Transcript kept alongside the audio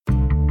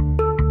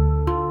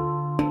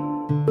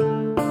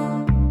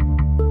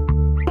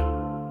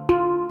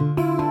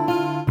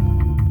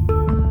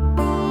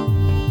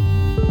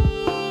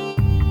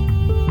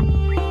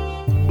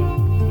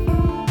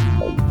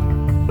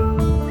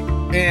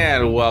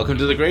welcome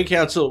to the Great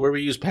Council, where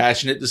we use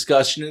passionate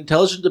discussion and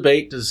intelligent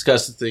debate to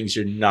discuss the things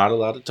you're not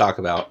allowed to talk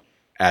about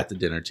at the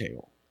dinner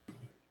table.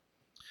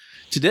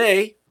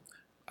 Today,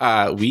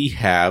 we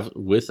have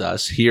with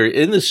us here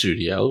in the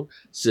studio,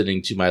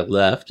 sitting to my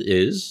left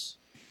is...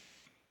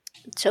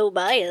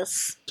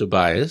 Tobias.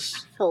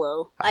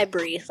 Hello. I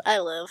breathe. I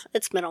live.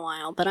 It's been a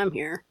while, but I'm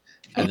here.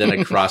 And then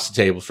across the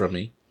table from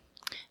me.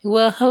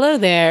 Well, hello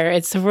there.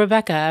 It's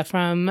Rebecca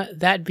from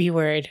That B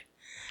Word.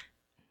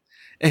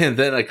 And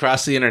then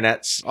across the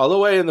internets, all the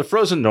way in the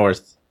frozen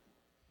north,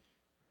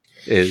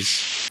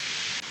 is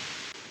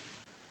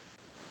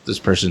this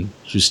person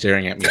who's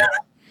staring at me,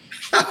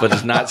 but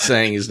is not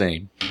saying his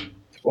name.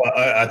 Well,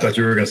 I thought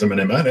you were going to say my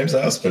name. My name's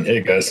Aspen.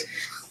 Hey, guys.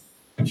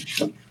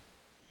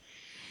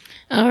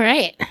 All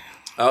right.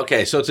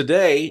 Okay, so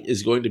today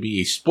is going to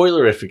be a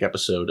spoilerific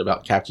episode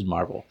about Captain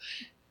Marvel.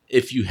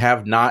 If you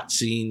have not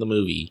seen the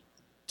movie,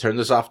 turn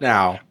this off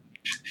now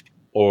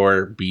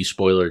or be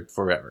spoilered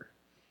forever.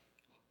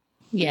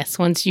 Yes,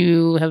 once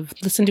you have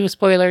listened to a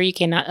spoiler, you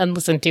cannot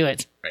unlisten to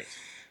it. Right.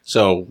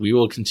 So we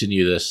will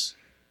continue this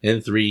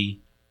in 3,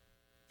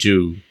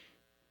 2,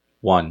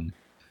 1.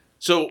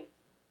 So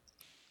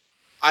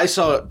I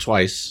saw it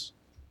twice.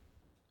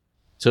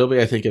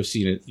 Toby, I think I've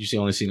seen it. You've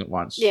only seen it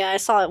once. Yeah, I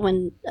saw it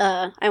when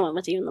I went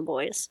with you and the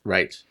boys.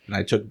 Right. And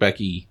I took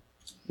Becky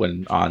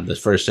when on the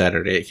first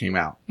Saturday it came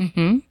out.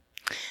 Mm-hmm.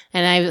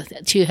 And I,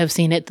 too, have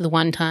seen it the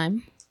one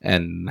time.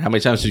 And how many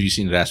times have you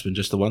seen it, Aspen?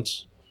 Just the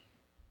once?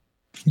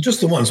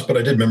 Just the once, but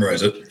I did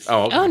memorize it.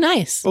 Oh, okay. Oh,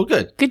 nice. Oh,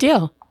 good. Good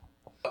deal.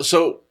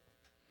 So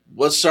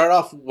let's start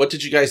off. What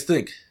did you guys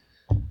think?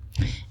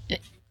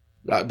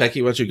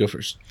 Becky, why don't you go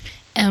first?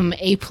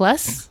 A+.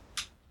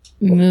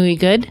 Muy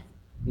good.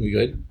 We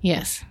good?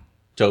 Yes.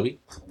 Toby?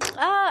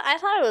 I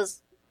thought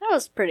it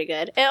was pretty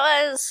good. It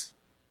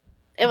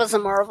was a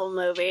Marvel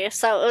movie,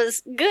 so it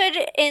was good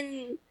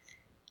in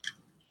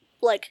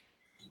like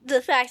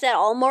the fact that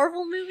all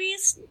Marvel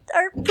movies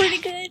are pretty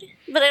good,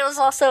 but it was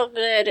also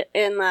good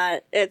in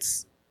that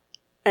it's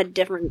a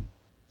different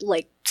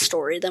like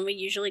story than we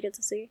usually get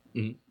to see.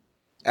 Mm-hmm.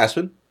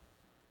 Aspen?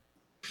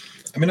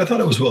 I mean, I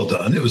thought it was well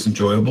done. It was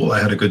enjoyable. I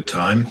had a good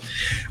time.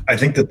 I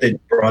think that they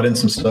brought in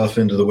some stuff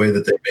into the way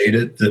that they made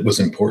it that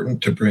was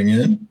important to bring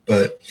in,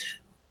 but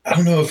I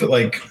don't know if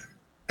I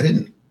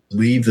didn't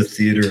leave the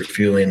theater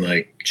feeling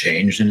like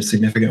changed in a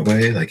significant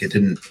way. Like it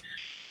didn't,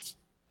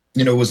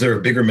 was there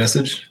a bigger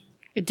message?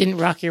 It didn't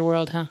rock your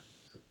world, huh?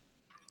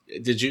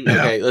 Did you?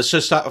 Okay, let's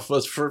just talk.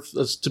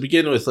 Let's to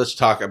begin with. Let's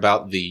talk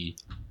about the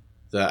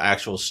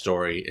actual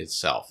story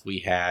itself. We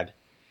had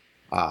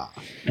at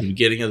the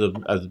beginning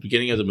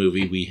of the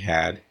movie.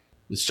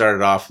 We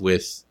started off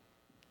with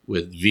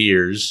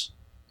Veers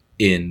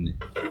in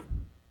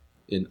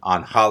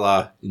on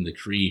Hala in the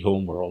Kree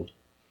homeworld.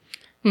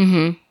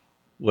 Mm-hmm.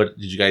 What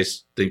did you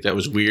guys think that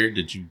was weird?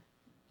 Did you?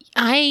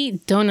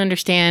 I don't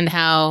understand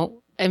how.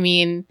 I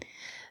mean,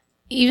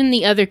 even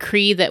the other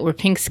Kree that were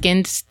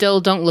pink-skinned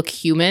still don't look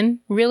human,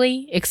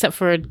 really, except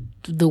for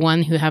the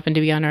one who happened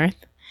to be on Earth.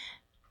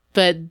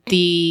 But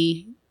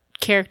the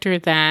character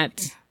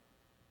that...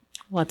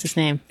 What's his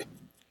name?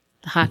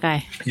 The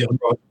Hawkeye. Yeah.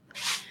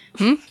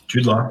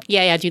 Jude Law.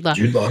 Yeah, Jude Law.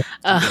 Jude Law.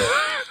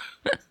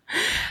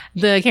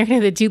 The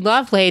character that Jude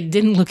Law played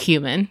didn't look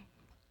human,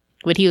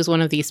 but he was one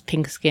of these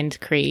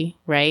pink-skinned Kree,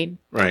 right?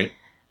 Right.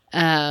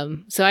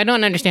 So I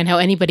don't understand how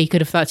anybody could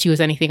have thought she was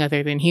anything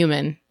other than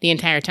human the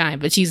entire time.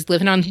 But she's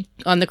living on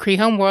the Kree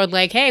homeworld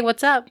like, hey,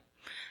 what's up?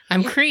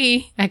 I'm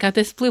Kree. I got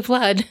this blue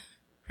blood.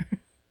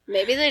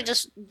 Maybe they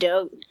just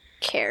don't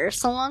care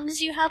so long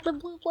as you have the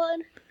blue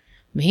blood.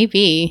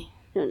 Maybe.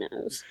 Who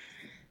knows?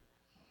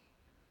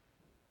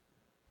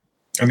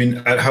 I mean,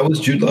 how was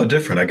Jude Law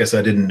different? I guess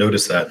I didn't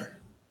notice that.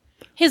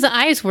 His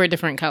eyes were a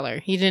different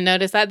color. You didn't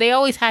notice that? They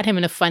always had him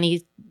in a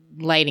funny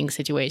lighting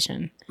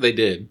situation. They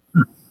did.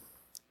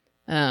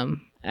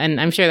 And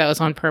I'm sure that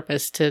was on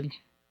purpose to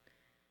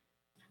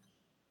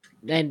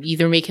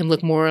either make him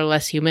look more or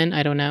less human.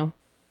 I don't know.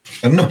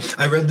 I don't know.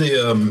 I read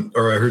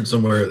or I heard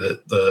somewhere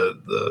that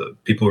the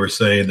people were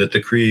saying that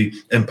the Kree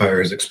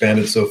Empire has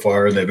expanded so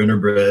far and they've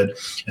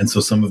interbred, and so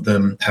some of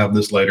them have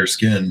this lighter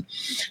skin.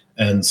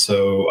 And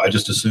so I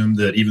just assumed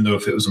that even though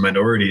if it was a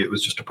minority, it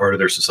was just a part of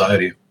their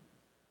society.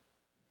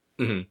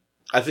 Mm-hmm.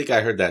 I think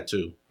I heard that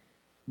too.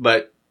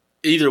 But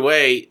either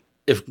way,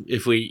 if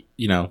we,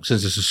 since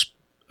this is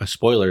a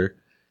spoiler,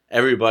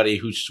 everybody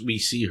who we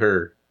see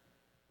her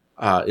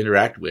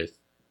interact with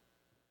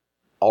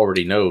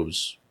already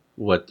knows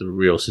what the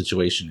real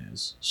situation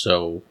is.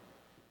 So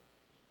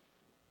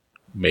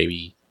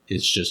maybe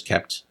it's just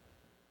kept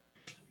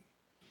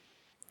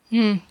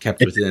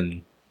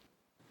within.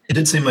 It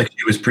did seem like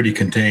she was pretty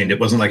contained.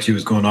 It wasn't like she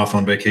was going off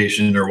on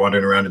vacation or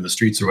wandering around in the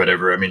streets or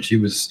whatever. I mean,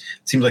 it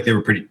seemed like they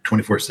were pretty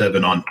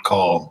 24/7 on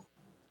call.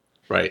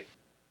 Right.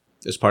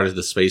 As part of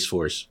the Space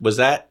Force. Was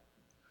that?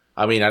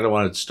 I mean, I don't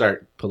want to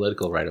start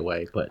political right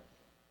away, but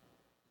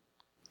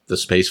the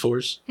Space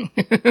Force?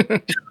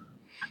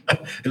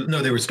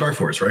 No, they were Star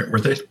Force, right?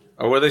 Weren't they?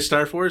 Oh, were they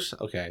Star Force?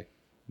 Okay.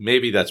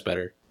 Maybe that's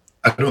better.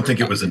 I don't think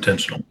it was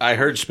intentional. I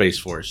heard Space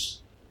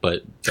Force.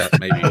 but that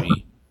may be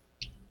me.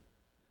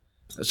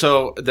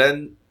 So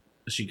then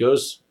she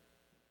gets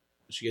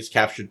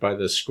captured by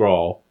the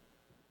Skrull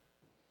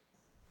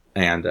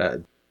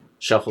and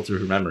shuffle through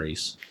her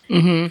memories.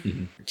 Mm-hmm.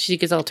 Mhm. She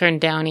gets all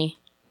turned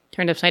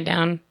upside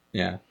down.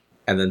 Yeah,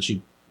 and then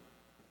she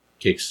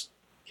kicks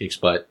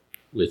butt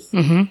with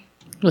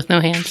With no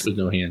hands.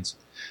 no hands.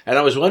 And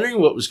I was wondering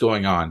what was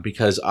going on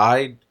because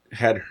I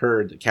had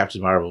heard that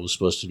Captain Marvel was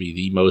supposed to be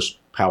the most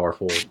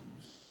powerful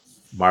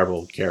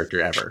Marvel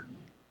character ever.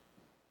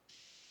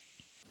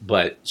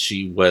 But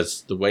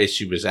the way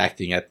she was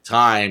acting at the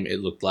time, it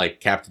looked like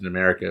Captain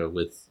America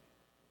with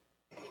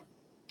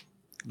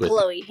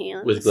Glowy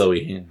hands. with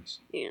glowy hands.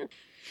 Yeah.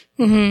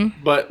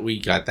 Mm-hmm. But we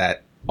got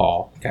that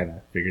all kind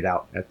of figured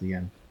out at the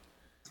end.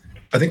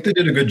 I think they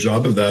did a good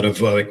job of that,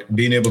 of like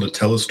being able to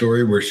tell a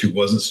story where she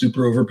wasn't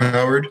super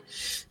overpowered,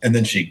 and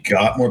then she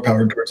got more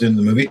powered towards the end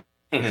of the movie.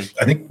 Mhm.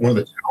 I think one of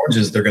the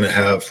challenges they're going to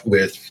have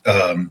with,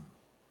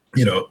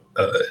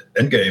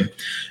 Endgame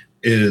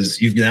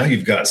is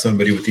you've got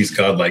somebody with these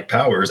godlike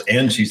powers,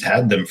 and she's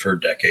had them for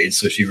decades,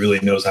 so she really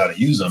knows how to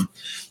use them.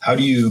 How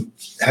do you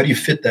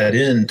fit that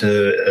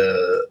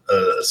into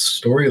a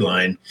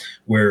storyline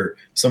where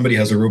somebody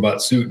has a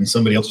robot suit and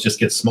somebody else just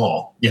gets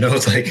small?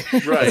 It's like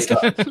Right.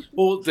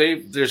 Well,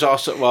 there's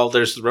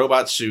the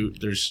robot suit.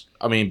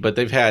 But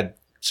they've had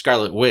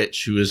Scarlet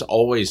Witch, who is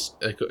always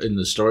in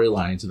the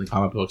storylines in the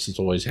comic books. Has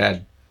always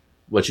had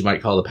what you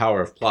might call the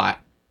power of plot.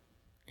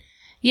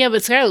 Yeah,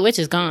 but Scarlet Witch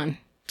is gone.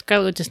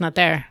 Scarlet Witch is not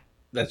there.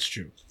 That's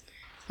true.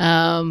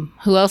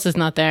 Who else is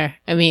not there?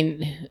 I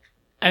mean,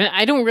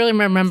 I don't really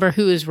remember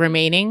who is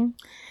remaining.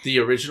 The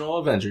original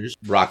Avengers: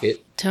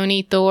 Rocket,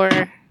 Tony, Thor,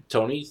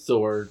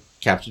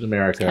 Captain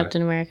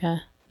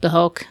America, the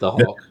Hulk. the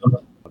Hulk,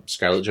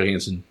 Scarlett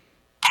Johansson.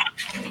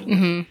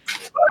 Mm-hmm.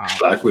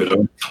 Black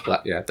Widow.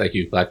 Thank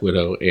you, Black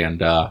Widow,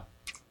 and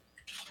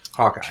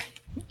Hawkeye.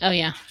 Oh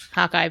yeah,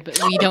 Hawkeye, but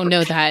we don't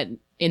know that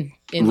in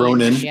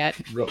Ronin. yet.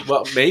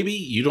 Well, maybe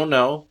you don't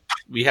know.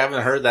 We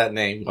haven't heard that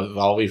name.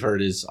 All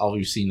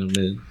we've seen him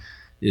in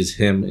is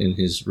him in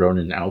his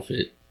Ronin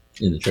outfit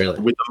in the trailer.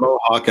 With a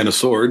mohawk and a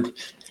sword.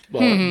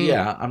 Well,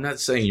 yeah, I'm not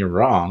saying you're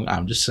wrong.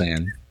 I'm just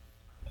saying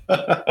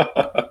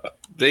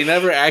they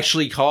never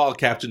actually call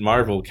Captain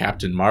Marvel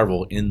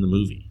in the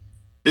movie.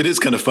 It is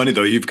kind of funny,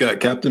 though. You've got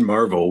Captain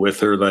Marvel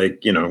with her,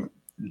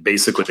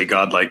 basically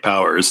godlike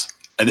powers.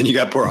 And then you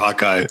got poor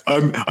Hawkeye.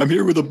 I'm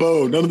here with a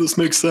bow. None of this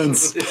makes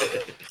sense.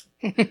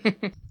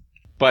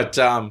 But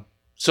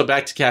so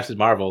back to Captain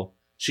Marvel.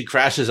 She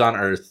crashes on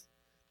Earth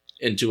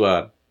into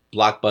a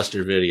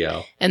Blockbuster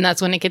Video. And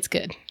that's when it gets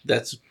good.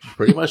 That's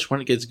pretty much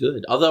when it gets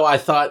good. Although I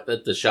thought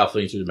that the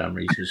shuffling through the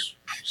memories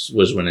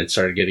was when it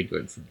started getting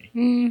good for me.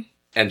 Mm.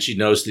 And she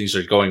knows things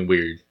are going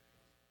weird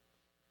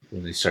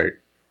when they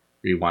start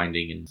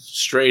rewinding and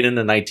straight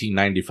into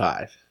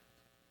 1995.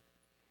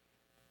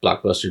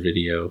 Blockbuster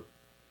Video.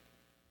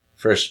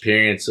 First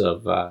appearance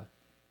of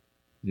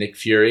Nick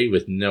Fury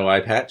with no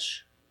eye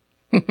patch.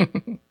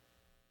 I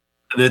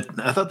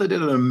thought they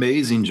did an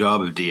amazing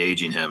job of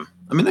de-aging him.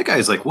 I mean, that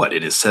guy's in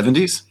his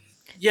 70s?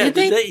 Yeah,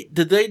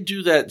 did they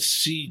do that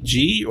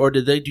CG or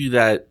did they do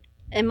that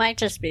It might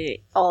just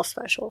be all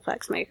special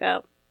effects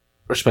makeup.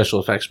 or special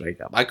effects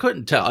makeup? I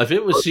couldn't tell. If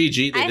it was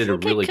CG, they did a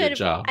really good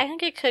job. I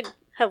think it could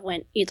have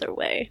went either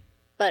way,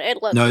 but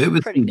it looked No, it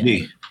was pretty CG.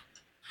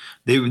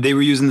 good. They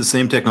were using the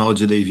same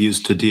technology they've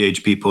used to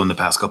de-age people in the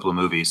past couple of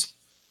movies.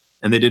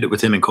 And they did it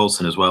with him and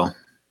Coulson as well.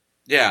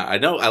 Yeah, I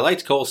know. I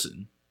liked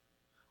Coulson.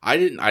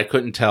 I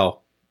couldn't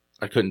tell.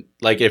 I couldn't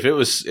if it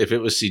was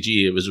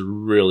CG, it was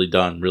really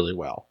done really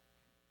well.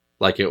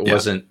 It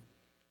wasn't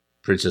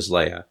Princess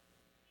Leia.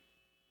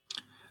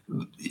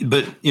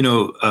 But,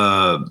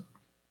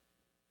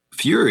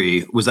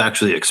 Fury was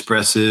actually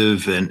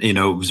expressive and,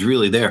 was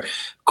really there.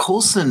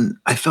 Coulson,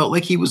 I felt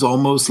like he was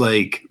almost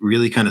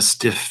really kind of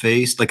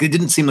stiff-faced. It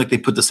didn't seem like they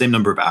put the same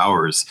number of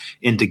hours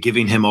into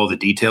giving him all the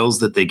details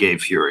that they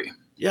gave Fury.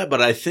 Yeah,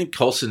 but I think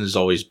Coulson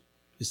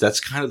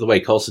that's kind of the way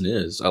Coulson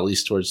is, at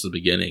least towards the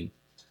beginning,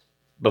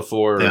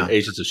 before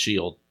Agents of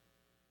S.H.I.E.L.D.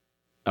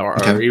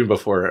 Or even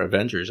before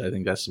Avengers. I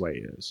think that's the way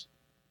he is.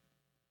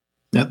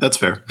 Yeah, that's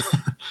fair.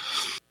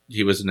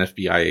 He was an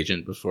FBI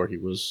agent before he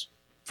was,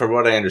 from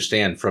what I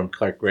understand from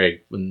Clark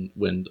Gregg, when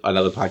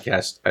another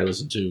podcast I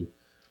listened to,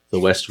 The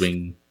West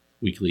Wing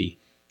Weekly,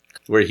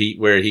 where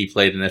he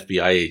played an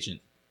FBI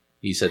agent.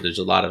 He said there's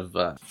a lot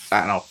of,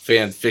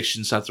 fan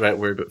fiction's not the right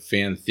word, but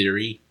fan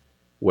theory,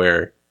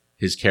 where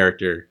his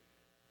character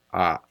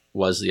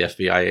was the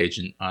FBI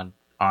agent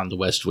on The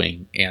West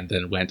Wing and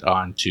then went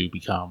on to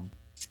become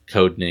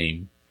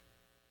codename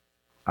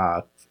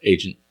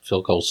Agent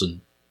Phil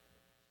Coulson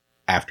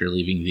after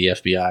leaving the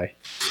FBI.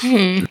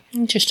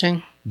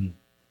 Interesting.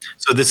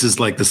 So this is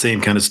the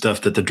same kind of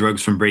stuff that the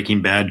drugs from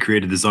Breaking Bad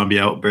created the zombie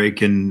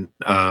outbreak in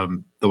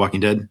The Walking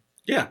Dead?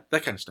 Yeah,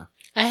 that kind of stuff.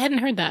 I hadn't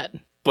heard that.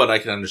 But I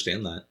can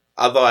understand that.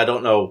 Although I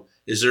don't know,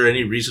 is there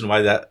any reason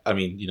why that,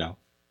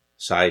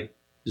 side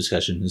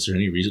discussion, is there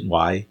any reason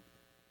why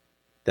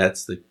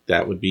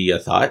that would be a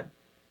thought?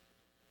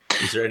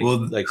 Is there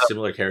any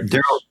similar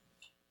characters?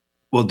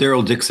 Well,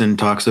 Daryl Dixon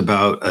talks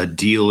about a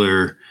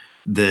dealer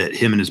that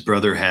him and his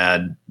brother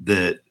had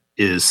that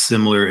is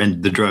similar,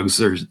 and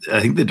I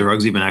think the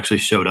drugs even actually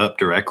showed up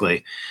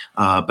directly.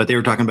 But they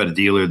were talking about a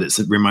dealer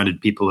that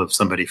reminded people of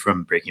somebody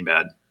from Breaking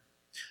Bad.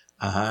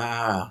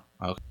 Ah,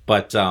 okay.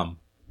 But so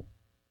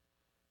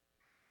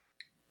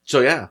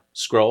yeah,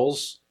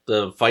 Skrulls,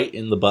 the fight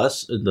in the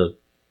bus, in the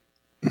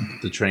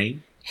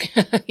train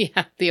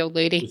Yeah, the old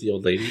lady. with the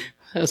old lady.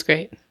 That was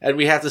great. And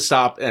we have to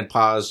stop and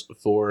pause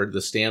for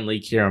the Stan Lee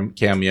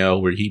cameo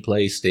where he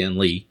plays Stan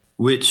Lee.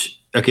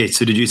 Which, okay,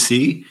 so did you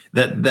see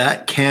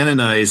that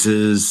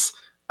canonizes?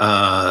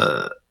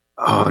 Now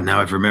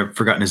I've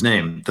forgotten his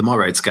name. The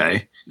Mallrats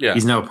guy. Yeah,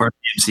 He's now a part of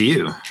the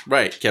MCU.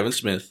 right. Kevin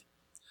Smith.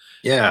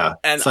 Yeah,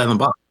 And Silent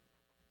Bob.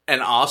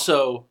 And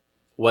also,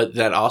 what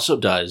that also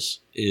does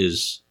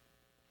is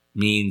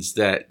means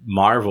that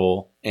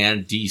Marvel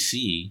and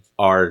DC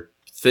are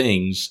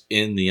things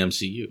in the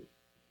MCU.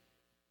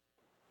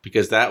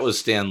 Because that was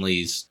Stan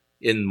Lee's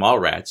in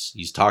Mallrats.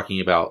 He's talking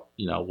about,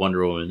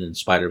 Wonder Woman and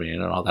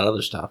Spider-Man and all that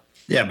other stuff.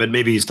 Yeah, but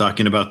maybe he's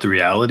talking about the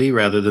reality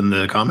rather than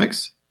the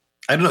comics.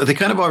 I don't know. They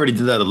kind of already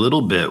did that a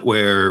little bit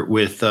where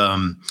with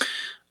Old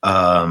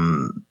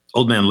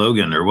Man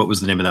Logan, or what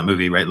was the name of that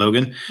movie, right?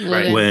 Logan?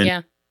 Logan, When,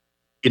 yeah.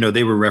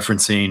 they were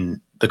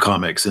referencing the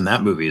comics in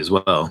that movie as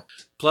well.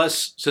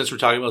 Plus, since we're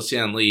talking about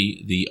Stan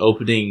Lee, the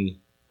opening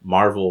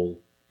Marvel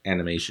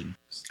animation.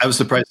 I was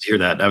surprised to hear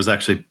that. That was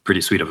actually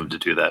pretty sweet of him to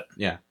do that.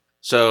 Yeah.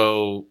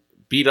 So,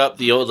 beat up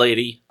the old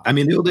lady. I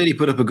mean, the old lady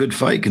put up a good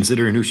fight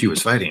considering who she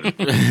was fighting.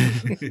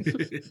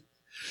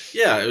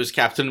 Yeah, it was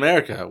Captain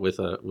America with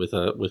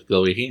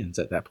glowy hands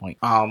at that point.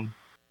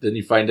 Then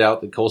you find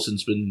out that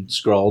Coulson's been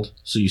scrawled,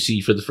 so you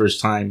see for the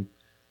first time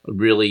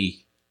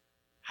really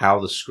how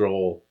the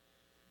scroll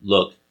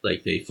looked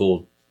like they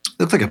fooled.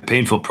 That's like a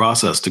painful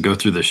process to go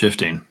through the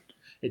shifting.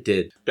 It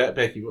did.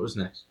 Becky, what was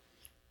next?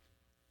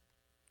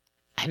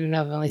 I don't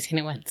know. I've only seen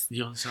it once.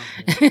 You only saw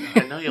it.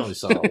 I know you only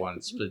saw it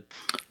once, but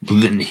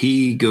Then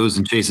he goes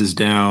and chases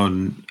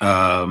down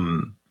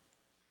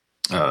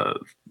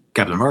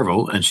Captain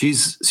Marvel, and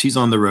she's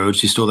on the road.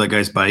 She stole that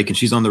guy's bike, and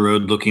she's on the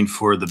road looking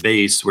for the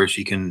base where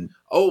she can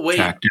wait.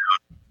 track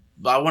down.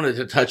 I wanted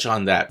to touch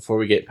on that before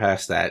we get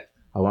past that.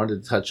 I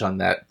wanted to touch on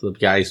the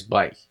guy's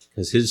bike,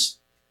 because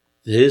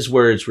his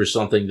words were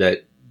something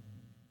that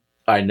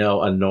I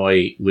know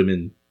annoy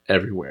women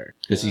everywhere.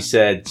 Because he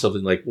said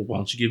something like, "Well, why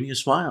don't you give me a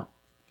smile?"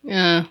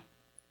 Yeah.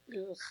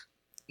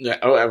 Yeah.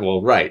 Oh,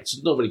 well, right. So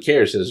nobody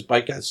cares that his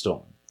bike got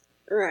stolen.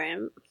 Right.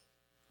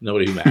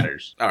 Nobody who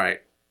matters. All right.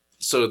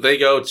 So they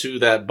go to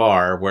that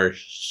bar where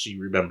she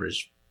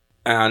remembers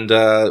and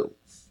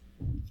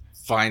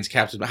finds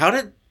Captain. How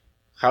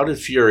did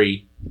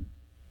Fury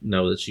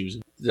know that she was?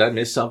 Did I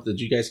miss something?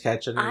 Did you guys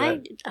catch any of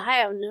that? I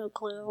have no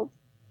clue.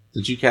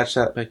 Did you catch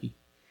that, Becky?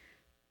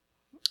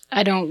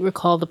 I don't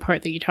recall the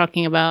part that you're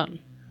talking about.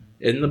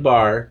 In the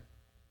bar,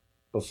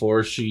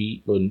 before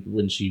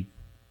when she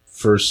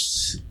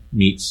first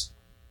meets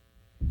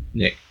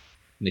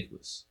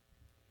Nicholas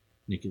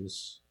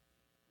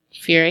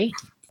Fury?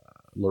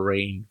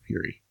 Lorraine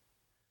Fury.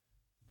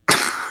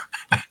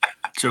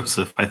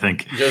 Joseph, I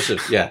think.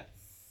 Joseph, yeah.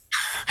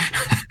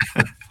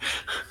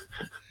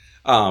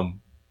 Do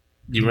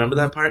you remember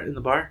that part in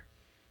the bar?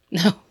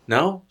 No.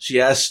 No?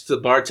 She asked the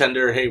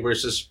bartender, "Hey,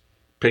 where's this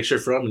picture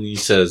from?" And he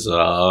says,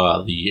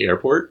 the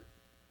airport.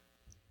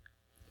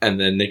 And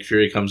then Nick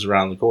Fury comes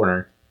around the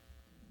corner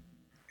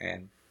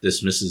and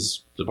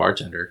dismisses the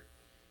bartender.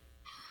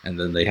 And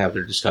then they have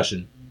their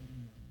discussion.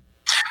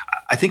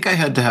 I think I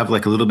had to have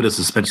like a little bit of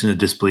suspension of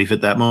disbelief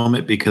at that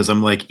moment, because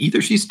I'm like,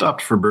 either she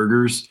stopped for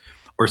burgers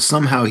or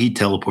somehow he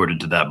teleported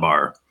to that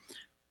bar.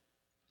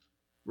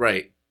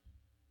 Right.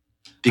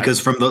 Because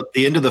from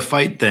the end of the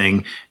fight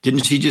thing,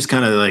 didn't she just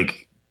kind of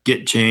like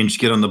get changed,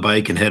 get on the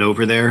bike and head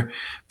over there,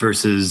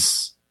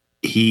 versus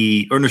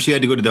she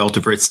had to go to the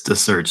Ultiverse to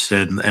search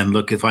and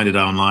find it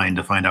online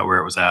to find out where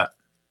it was at.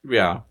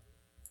 Yeah.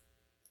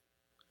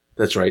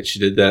 That's right. She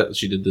did that.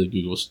 She did the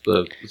Google.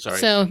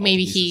 So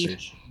maybe he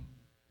search.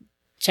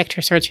 Checked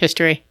her search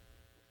history.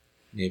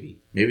 Maybe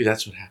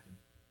that's what happened.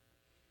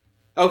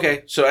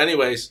 Okay. So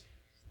anyways,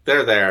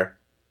 they're there.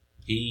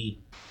 They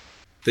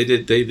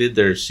did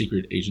their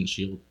secret Agent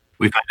Shield.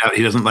 We find out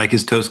he doesn't like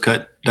his toast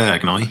cut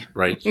diagonally.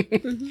 Right.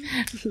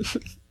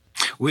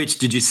 Which,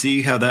 did you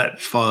see how that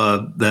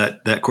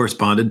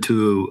corresponded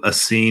to a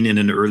scene in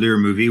an earlier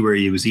movie where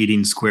he was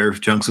eating square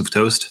chunks of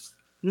toast?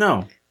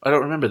 No, I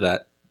don't remember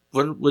that.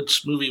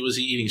 Which movie was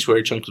he eating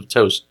square chunks of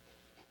toast?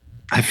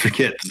 I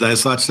forget. I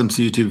watched some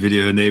YouTube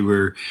video, and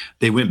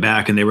they went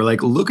back and they were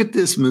like, "Look at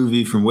this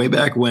movie from way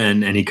back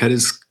when," and he cut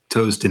his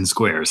toast in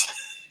squares.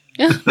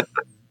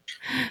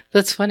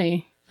 That's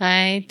funny.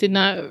 I did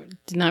not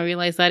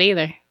realize that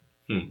either.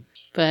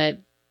 But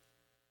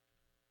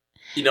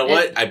you know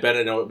what? I bet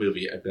I know what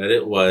movie. I bet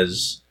it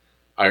was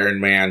Iron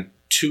Man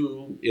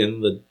 2 in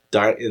the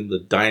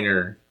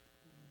diner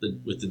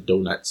with the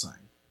donut sign.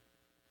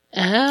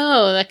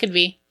 Oh, that could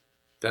be.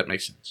 That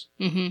makes sense.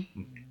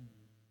 Mm-hmm.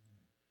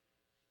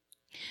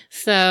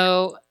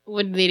 So,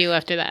 what did they do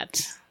after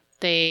that?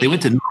 They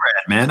went to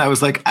NORAD, man. I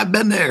was like, I've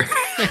been there.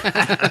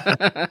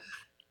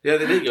 Yeah,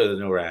 they did go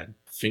to NORAD.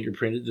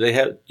 Fingerprinted. Do they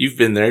have? You've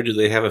been there. Do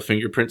they have a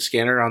fingerprint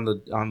scanner on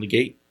the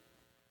gate?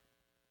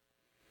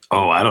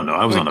 Oh, I don't know.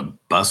 I was on a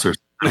bus or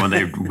something when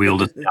they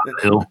wheeled us down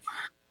the hill.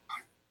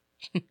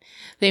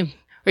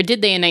 Or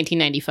did they in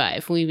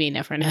 1995? We may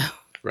never know.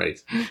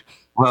 Right.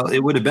 Well, it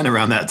would have been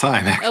around that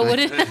time, actually. Oh, would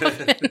it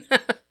have been?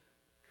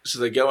 So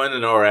they go into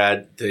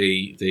NORAD.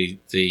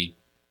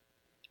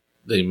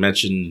 They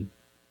mention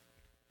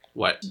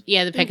what?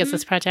 Yeah, the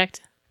Pegasus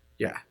Project.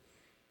 Yeah.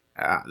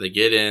 They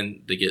get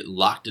in. They get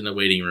locked in a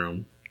waiting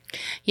room.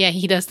 Yeah,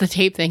 he does the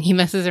tape thing. He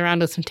messes around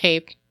with some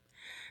tape.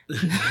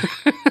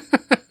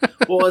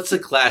 Well, it's a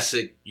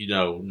classic,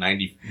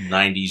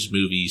 90s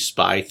movie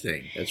spy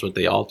thing. That's what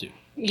they all do.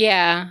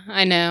 Yeah,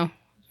 I know.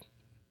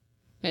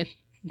 It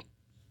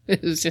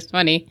was just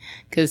funny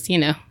because,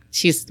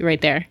 she's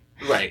right there.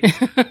 Right.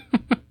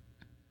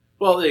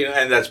 Well,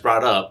 and that's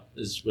brought up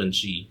is when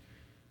she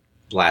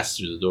blasts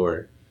through the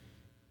door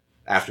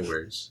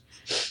afterwards.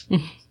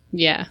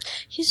 Yeah.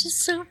 He's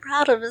just so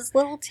proud of his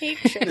little tape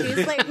trick.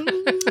 He's like,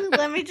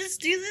 let me just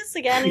do this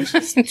again. And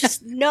she's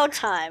just no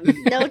time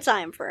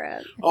for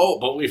it. Oh,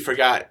 but we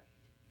forgot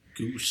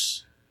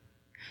Goose.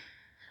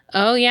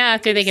 Oh, yeah,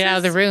 after they get out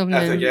of the room.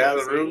 After they get out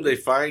of the room, they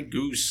find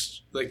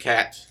Goose, the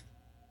cat.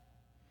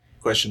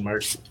 Question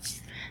mark.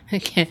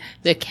 The cat?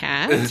 The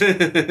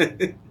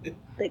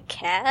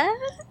cat?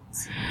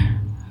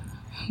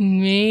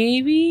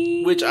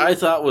 Maybe? Which I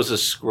thought was a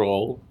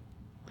scroll.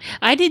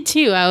 I did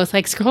too. I was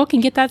like, Skrull can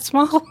get that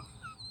small?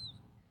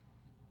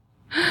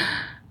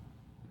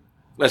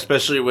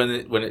 Especially when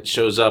it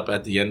shows up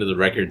at the end of the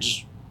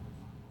records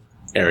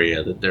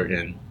area that they're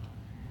in.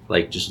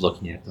 Like, just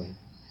looking at them.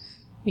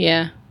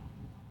 Yeah.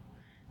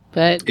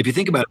 But if you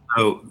think about it,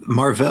 though,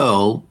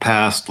 Marvell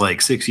passed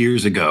like 6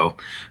 years ago.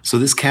 So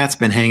this cat's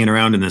been hanging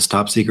around in this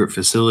top secret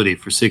facility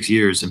for 6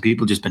 years, and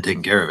people just been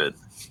taking care of it.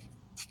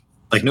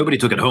 Like, nobody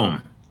took it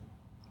home.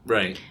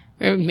 Right.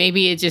 Or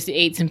maybe it just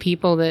ate some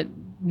people that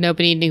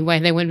nobody knew why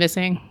they went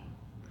missing.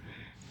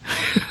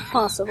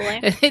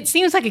 Possibly. It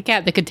seems like a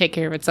cat that could take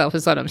care of itself,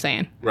 is what I'm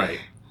saying. Right.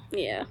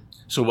 Yeah.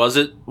 So was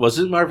it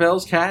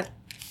Marvell's cat?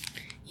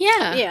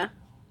 Yeah. Yeah.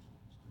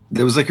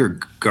 There was like her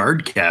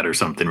guard cat or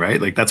something,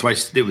 right? Like, that's why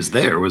it was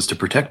there, was to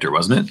protect her,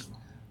 wasn't it?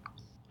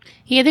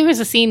 Yeah, there was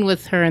a scene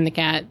with her and the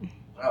cat.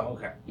 Oh,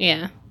 okay.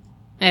 Yeah.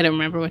 I don't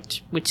remember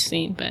which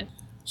scene, but...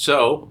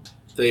 So,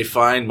 they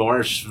find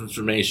more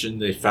information.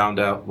 They found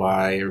out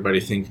why everybody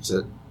thinks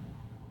that...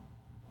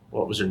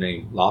 What was her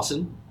name?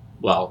 Lawson?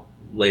 Well,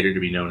 later to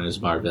be known as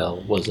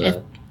Marvell, was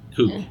a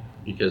kook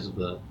because of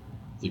the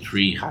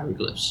Kree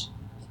hieroglyphs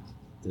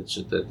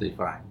that they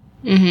find.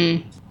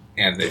 Mm-hmm.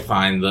 And they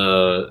find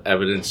the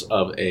evidence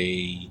of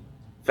a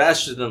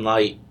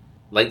faster-than-light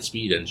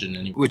speed engine.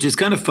 Anyway. Which is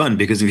kind of fun,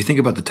 because if you think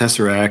about the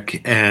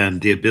Tesseract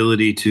and the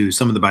ability to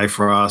summon the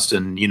Bifrost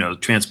and,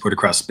 transport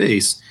across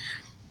space,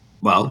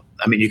 well,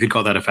 I mean, you could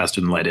call that a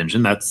faster-than-light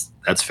engine. That's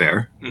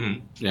fair.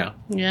 Mm-hmm. Yeah.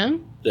 Yeah.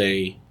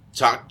 They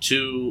talk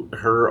to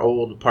her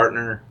old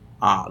partner,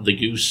 the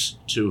Goose,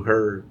 to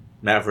her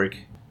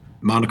Maverick.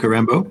 Monica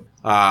Rambeau?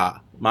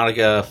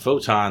 Monica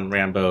Photon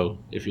Rambeau,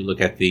 if you look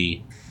at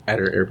her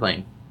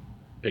airplane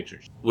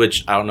pictures.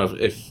 Which, I don't know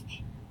if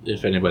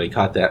anybody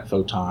caught that.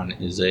 Photon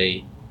is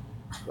a...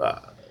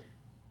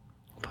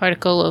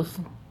 particle of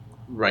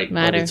right,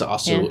 matter. But it's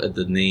also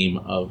the name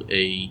of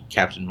a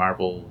Captain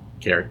Marvel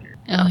character.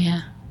 Oh,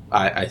 yeah.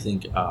 I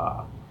think,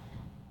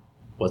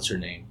 what's her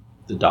name?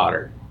 The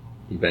daughter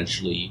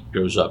eventually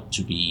grows up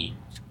to be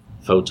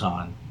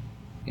Photon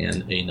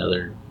and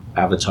another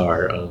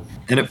avatar of...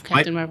 And it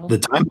Captain Marvel. The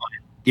timeline,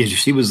 if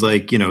she was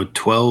like,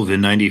 12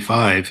 in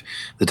 95,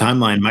 the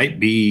timeline might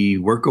be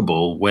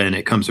workable when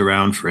it comes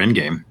around for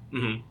Endgame.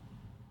 Mm-hmm.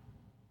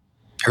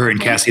 Her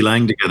and Cassie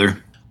Lang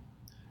together.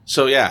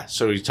 So, yeah.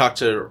 So we talked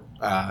to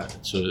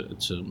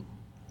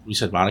we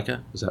said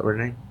Monica? Is that her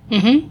name?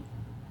 Mm-hmm.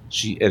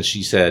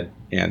 She said,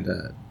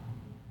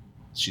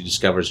 she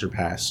discovers her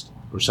past,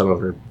 or some of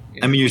her...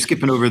 I mean, you're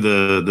skipping over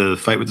the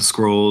fight with the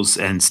Skrulls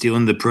and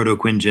stealing the Proto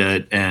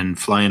Quinjet and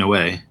flying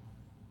away.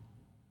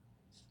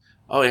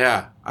 Oh,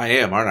 yeah. I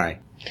am, aren't I?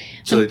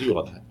 So they do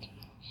all that.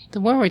 The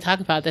more we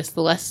talk about this,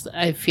 the less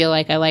I feel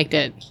like I liked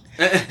it.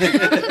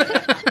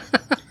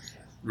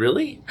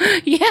 Really?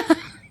 Yeah.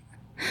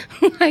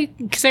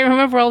 Because I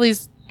remember all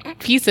these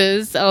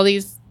pieces, all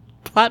these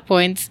plot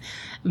points,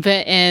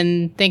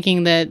 and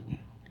thinking that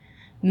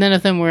none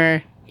of them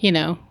were,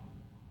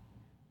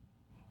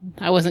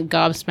 I wasn't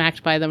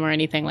gobsmacked by them or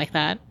anything like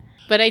that.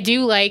 But I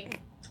do like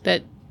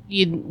that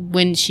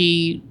when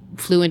she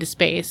flew into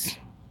space.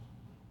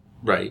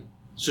 Right.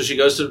 So she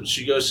goes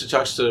to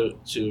talk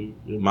to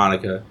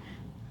Monica.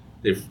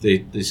 They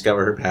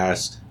discover her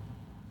past.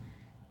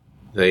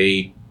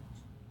 They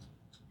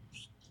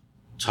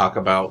talk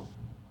about...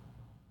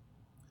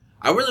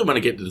 I really want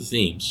to get to the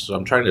themes, so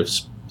I'm trying to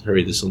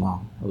hurry this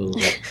along a little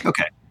bit.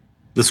 Okay.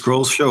 The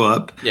Skrulls show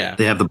up. Yeah.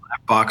 They have the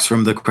black box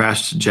from the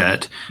crashed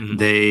jet. Mm-hmm.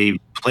 They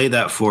play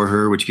that for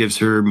her, which gives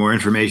her more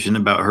information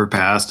about her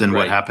past and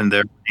what happened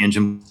there when the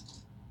engine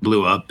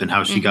blew up and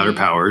how she got her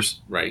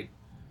powers. Right.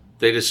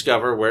 They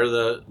discover where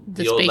the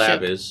old lab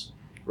spaceship. is.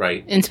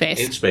 Right. In space.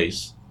 In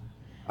space.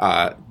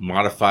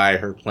 Modify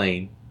her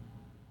plane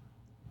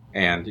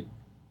and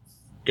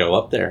go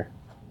up there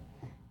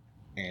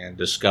and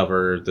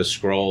discover the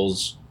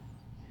Skrulls'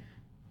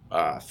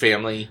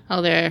 family.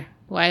 All their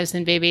wives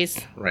and babies.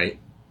 Right.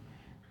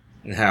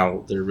 And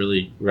how they're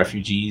really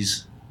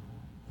refugees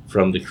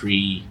from the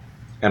Kree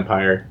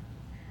Empire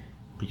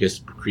because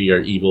Kree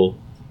are evil,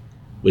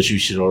 which you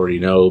should already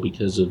know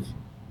because of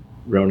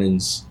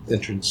Ronan's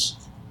entrance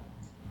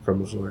from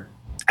before.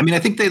 I mean, I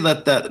think they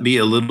let that be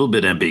a little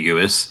bit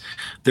ambiguous.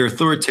 They're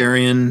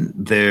authoritarian.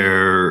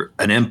 They're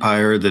an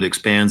empire that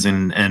expands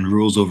and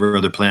rules over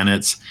other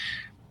planets.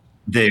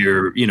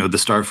 They're, the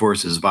Star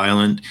Force is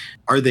violent.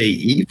 Are they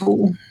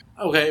evil?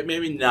 Okay,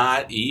 maybe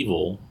not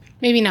evil.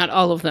 Maybe not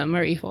all of them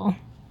are evil.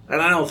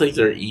 And I don't think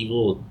they're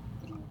evil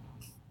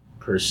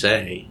per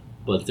se,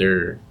 but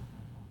they're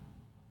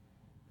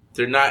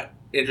not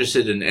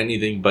interested in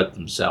anything but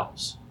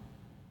themselves.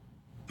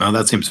 Well,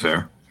 that seems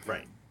fair.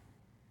 Right.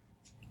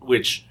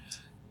 Which,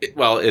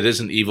 it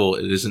isn't evil.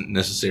 It isn't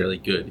necessarily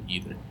good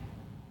either.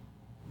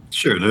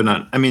 Sure, they're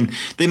not. I mean,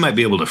 they might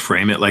be able to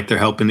frame it like they're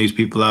helping these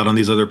people out on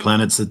these other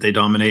planets that they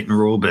dominate and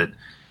rule, but,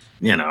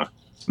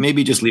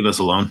 maybe just leave us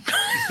alone.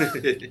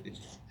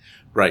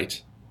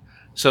 Right.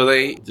 So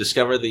they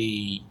discover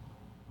the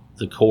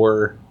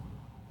core.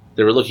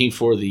 They were looking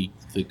for the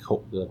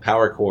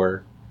power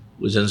core,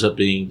 which ends up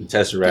being the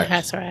Tesseract.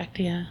 The Tesseract,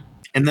 yeah.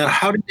 And then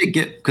how did they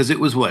get, because it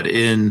was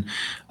in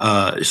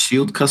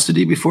S.H.I.E.L.D.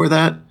 custody before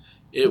that?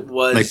 It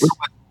was...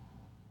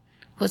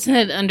 Wasn't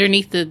it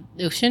underneath the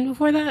ocean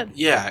before that?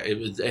 Yeah,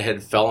 it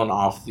had fallen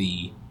off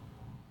the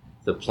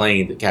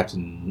plane that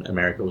Captain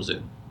America was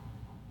in.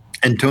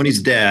 And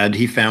Tony's dad,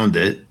 he found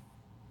it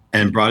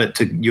and brought it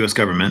to U.S.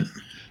 government.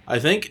 I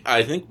think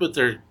what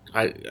they're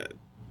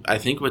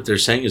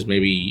saying is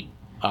maybe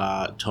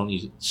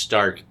Tony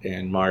Stark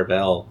and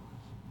Mar-Vell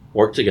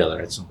worked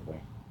together at some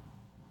point.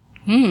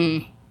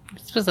 I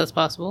suppose that's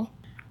possible.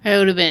 It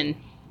would have been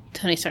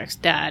Tony Stark's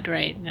dad,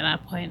 right, at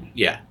that point.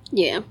 Yeah.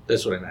 Yeah.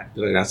 That's what I meant.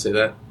 Did I not say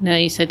that? No,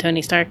 you said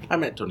Tony Stark. I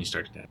meant Tony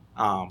Stark's dad.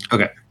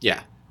 Okay.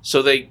 Yeah.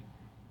 So they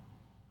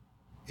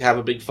have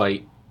a big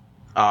fight.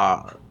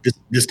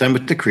 This time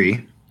with the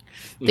Kree.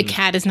 The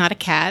cat is not a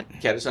cat.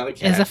 Cat is not a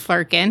cat. It's a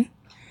Flerken. It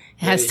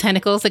has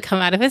tentacles that come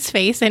out of its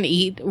face and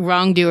eat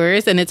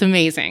wrongdoers, and it's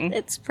amazing.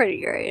 It's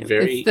pretty great.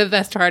 Very, It's the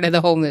best part of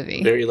the whole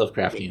movie. very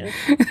Lovecraftian.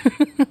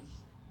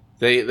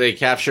 They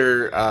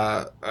capture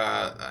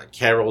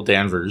Carol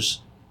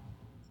Danvers,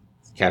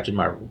 Captain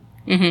Marvel,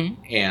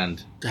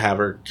 and have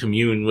her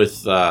commune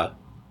with the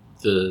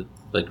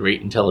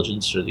Great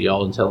Intelligence or the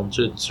All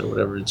Intelligence or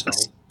whatever it's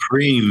called.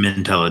 Supreme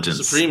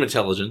Intelligence. Supreme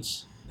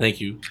Intelligence. Thank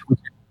you.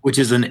 Which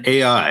is an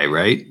AI,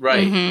 right?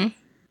 Right.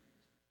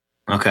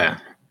 Okay.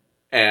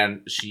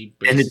 And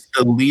And it's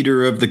the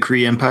leader of the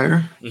Kree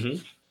Empire?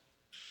 Mhm.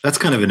 That's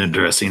kind of an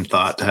interesting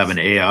thought, to have an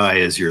AI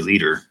as your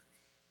leader.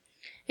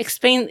 It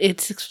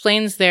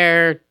explains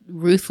their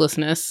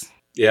ruthlessness.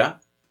 Yeah.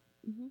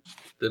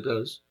 That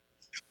does.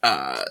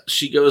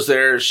 She goes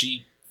there,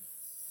 she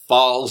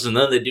falls, and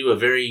then they do a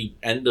very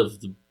end of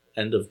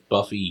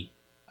Buffy.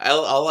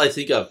 All I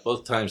think of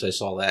both times I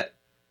saw that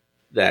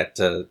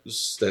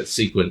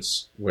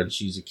sequence when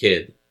she's a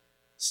kid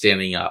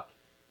standing up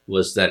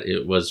was that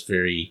it was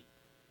very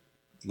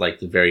like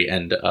the very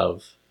end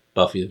of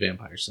Buffy the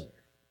Vampire Slayer.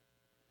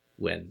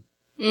 When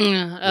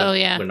all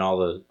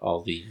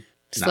the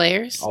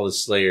Slayers? not all the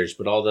Slayers,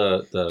 but all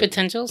the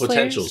Potential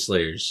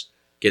Slayers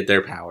get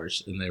their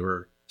powers, and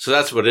so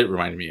that's what it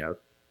reminded me of.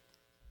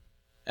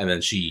 And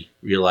then she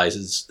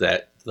realizes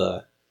that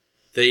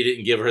they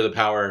didn't give her the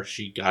power;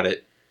 she got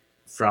it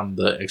from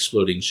the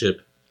exploding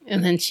ship.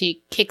 And then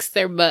she kicks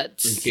their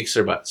butts. And kicks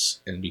their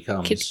butts and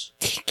becomes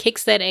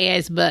kicks that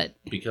AI's butt.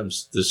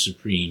 Becomes the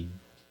supreme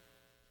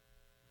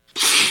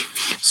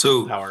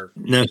power.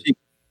 Now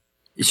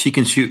she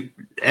can shoot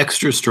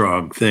extra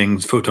strong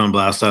things, photon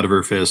blast out of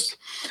her fists.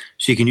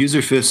 She can use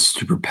her fists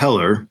to propel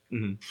her.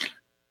 Mm-hmm.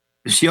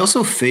 She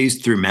also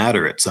phased through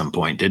matter at some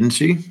point, didn't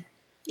she?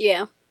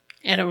 Yeah.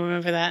 I don't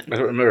remember that. I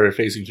don't remember her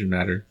phasing through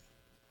matter.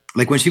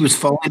 Like when she was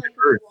falling to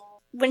Earth.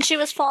 When she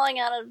was falling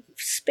out of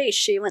space,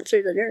 she went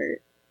through the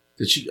dirt.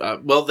 Did she?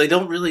 Well, they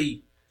don't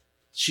really.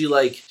 She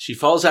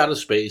falls out of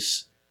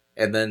space,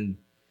 and then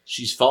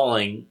she's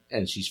falling,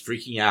 and she's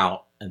freaking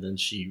out, and then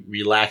she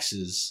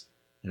relaxes,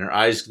 and her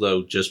eyes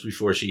glow just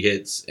before she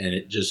hits, and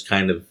it just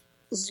kind of.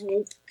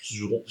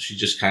 She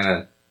just kind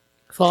of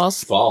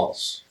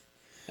falls.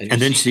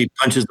 And then she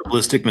punches the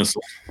ballistic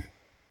missile.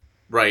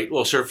 Right.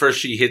 Well, so first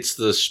she hits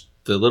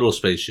the little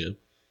spaceship.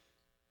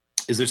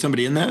 Is there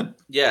somebody in that?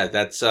 Yeah,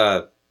 that's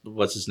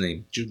what's his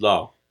name? Jude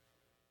Law.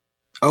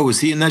 Oh,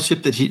 was he in that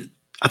ship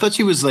I thought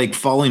she was like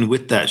falling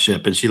with that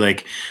ship and she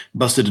like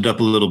busted it up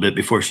a little bit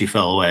before she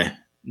fell away.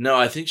 No,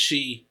 I think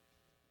she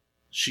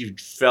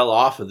fell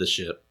off of the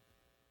ship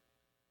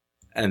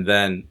and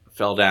then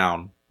fell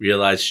down,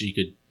 realized she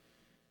could,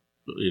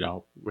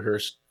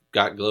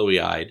 got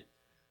glowy eyed.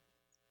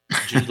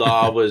 Jude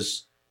Law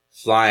was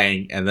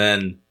flying, and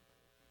then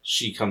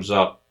she comes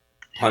up,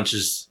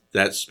 punches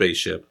that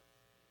spaceship.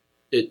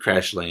 It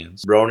crash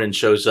lands. Ronan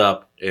shows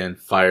up and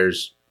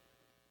fires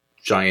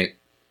giant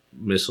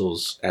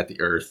missiles at the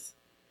Earth,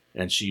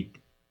 and she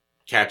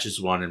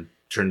catches one and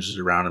turns it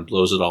around and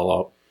blows it all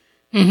up.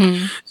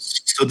 Mm-hmm.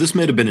 So this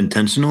might have been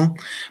intentional,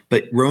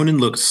 but Ronan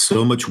looked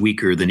so much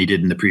weaker than he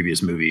did in the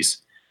previous movies.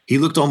 He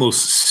looked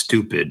almost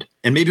stupid.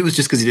 And maybe it was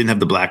just because he didn't have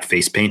the black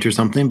face paint or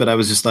something, but I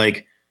was just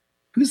like,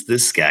 who's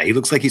this guy? He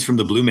looks like he's from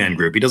the Blue Man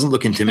Group. He doesn't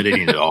look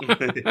intimidating at all.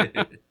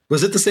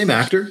 Was it the same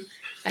actor?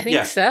 I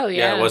think so,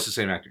 yeah. Yeah, it was the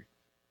same actor.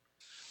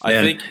 Man.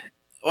 I think,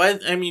 well,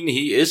 I mean,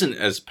 he isn't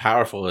as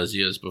powerful as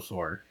he is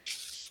before.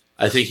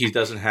 I think he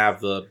doesn't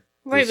have the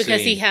Right, because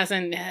same, he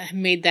hasn't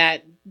made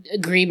that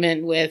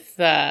agreement with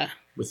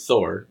with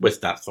Thor,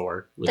 with not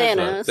Thor, with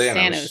Thanos.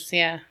 Thanos,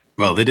 yeah.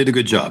 Well, they did a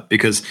good job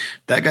because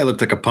that guy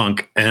looked like a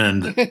punk,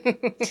 and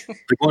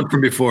the one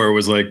from before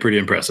was like pretty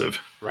impressive.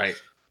 Right.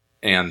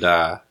 And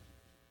I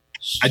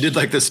did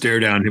like the stare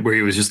down where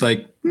he was just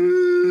like,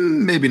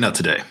 maybe not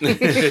today.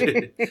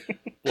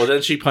 well,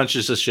 then she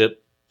punches the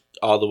ship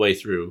all the way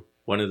through,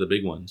 one of the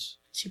big ones.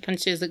 She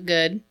punches it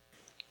good.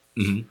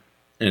 Mm-hmm.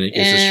 And it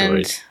gets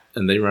destroyed.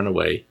 And they run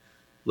away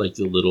like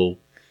the little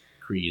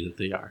Kree that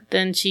they are.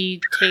 Then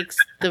she takes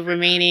the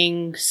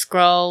remaining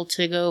Skrull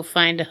to go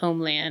find a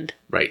homeland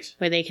Right.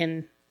 where they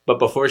can... But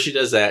before she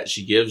does that,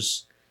 she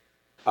gives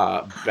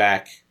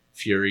back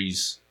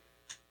Fury's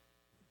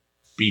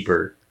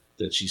beeper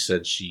that she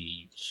said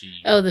she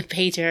Oh, the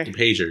pager. the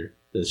pager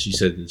that she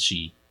said that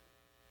she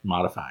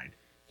modified.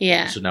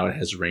 Yeah. So now it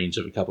has a range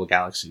of a couple of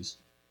galaxies.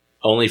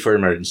 Only for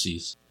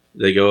emergencies.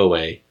 They go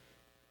away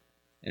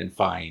and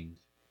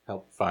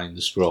help find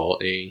the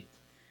scroll.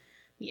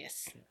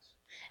 Yes.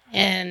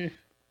 And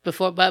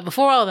before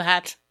all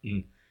that,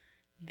 Mm.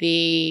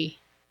 the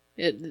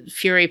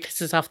Fury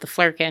pisses off the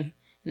Flurkin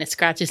and it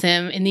scratches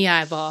him in the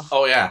eyeball.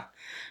 Oh yeah,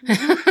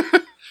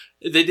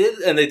 they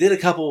did a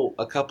couple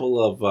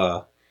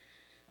of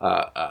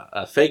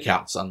fake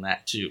outs on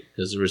that too,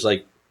 because there was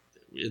like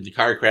in the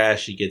car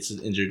crash he gets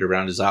injured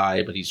around his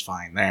eye, but he's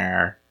fine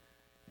there,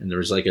 and there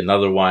was like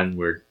another one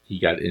where he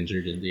got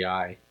injured in the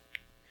eye.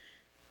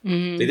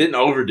 Mhm. They didn't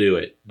overdo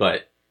it,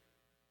 but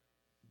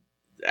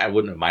I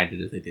wouldn't have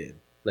minded if they did.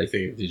 Like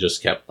they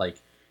just kept like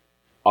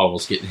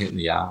almost getting hit in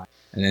the eye,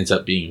 and ends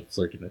up being a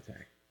Flurkin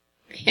attack.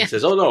 He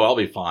says, "Oh no, I'll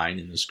be fine,"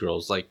 and the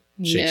Skrull's like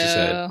shakes his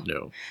head,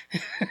 "No."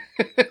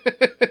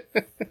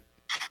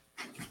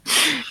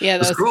 Yeah,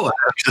 The scroll I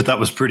actually thought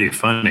was pretty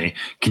funny.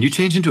 Can you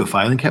change into a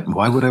filing cabinet?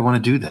 Why would I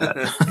want to do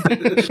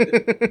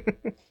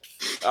that?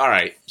 All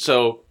right.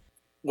 So,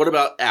 what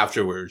about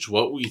afterwards?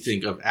 What we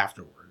think of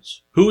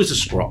afterwards? Who is a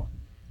Skrull?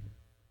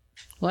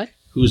 What?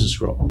 Who is a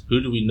Skrull?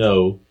 Who do we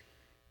know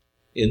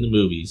in the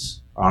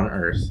movies on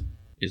Earth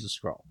is a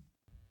Skrull?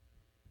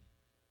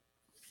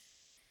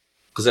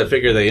 Because I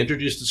figure they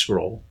introduced the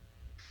Skrull.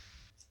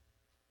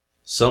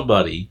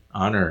 Somebody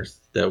on Earth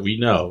that we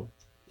know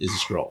is a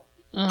Skrull.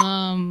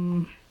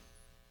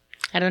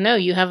 I don't know.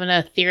 You have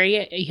a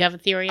theory? You have a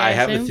theory? I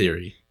have a assume?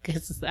 theory.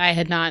 Because I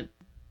had not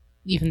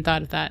even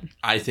thought of that.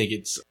 I think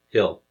it's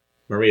Hill.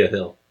 Maria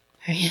Hill.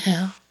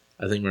 Yeah.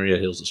 I think Maria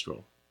Hill's a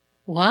Skrull.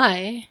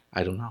 Why?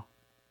 I don't know.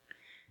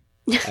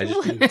 I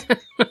just do.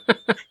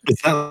 Is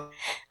that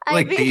I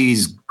like mean-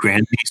 these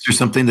grand niece or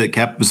something that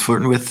Cap was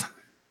flirting with?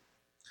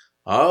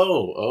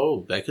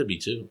 Oh, that could be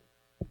too.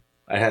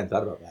 I hadn't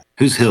thought about that.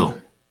 Who's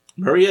Hill?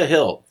 Maria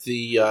Hill,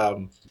 the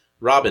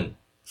Robin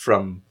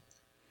from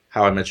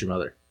How I Met Your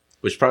Mother,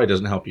 which probably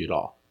doesn't help you at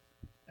all.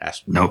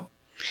 Ask me. Nope.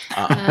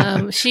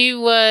 She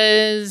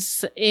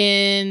was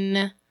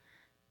in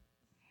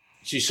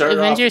She started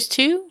Avengers off,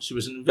 2? she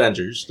was in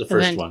Avengers, the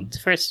first one. The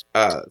first.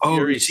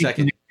 Fury's she-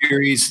 second.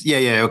 Fury's.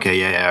 Yeah. Okay.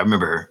 Yeah. I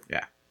remember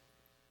her.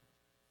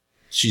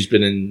 She's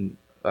been in.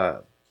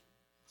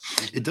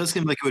 It does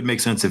seem like it would make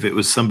sense if it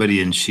was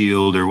somebody in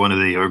S.H.I.E.L.D. or one of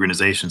the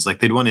organizations. Like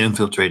they'd want to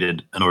infiltrate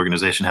an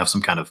organization, have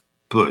some kind of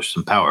push,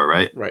 some power,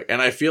 right? Right, and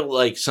I feel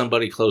like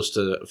somebody close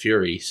to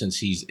Fury, since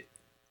he's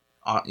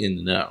in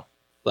the know,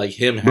 like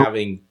him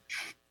having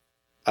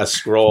a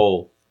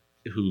Skrull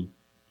who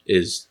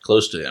is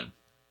close to him.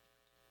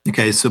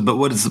 Okay, so but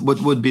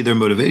what would be their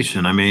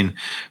motivation? I mean,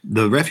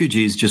 the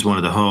refugees just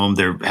wanted a home.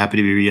 They're happy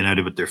to be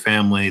reunited with their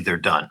family. They're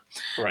done.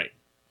 Right.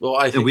 Well,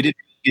 I And think we didn't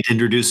get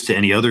introduced to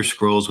any other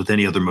Skrulls with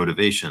any other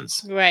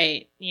motivations.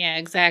 Right. Yeah,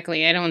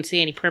 exactly. I don't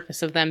see any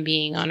purpose of them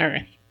being on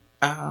Earth.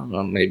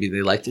 well, maybe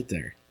they liked it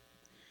there.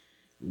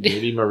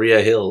 Maybe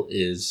Maria Hill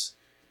is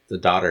the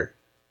daughter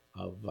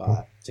of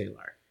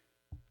Taylor.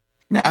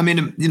 Yeah, I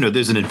mean,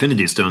 there's an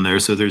Infinity Stone there,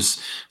 so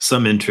there's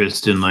some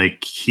interest in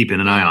like keeping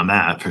an eye on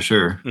that for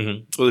sure.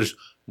 Mm-hmm. Well, there's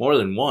more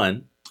than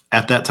one.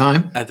 At that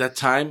time, At that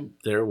time,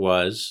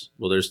 there's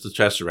the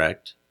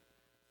Tesseract.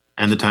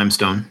 and the Time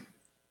Stone,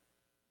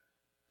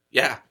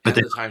 Yeah. but and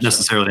they the Time don't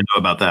necessarily know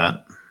about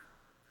that. Stone.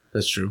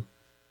 That's true.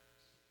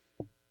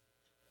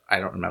 I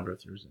don't remember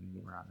if there was any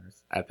more on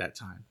Earth at that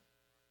time.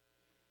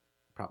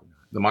 Probably not.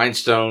 The Mind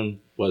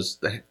Stone was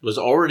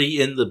already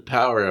in the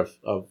power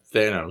of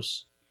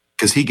Thanos.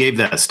 Because he gave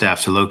that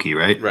staff to Loki,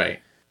 right? Right.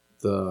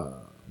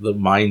 The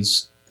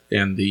minds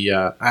and the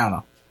I don't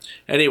know.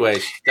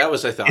 Anyways, that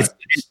was I thought.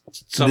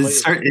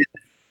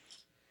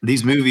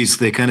 These movies,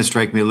 they kind of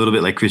strike me a little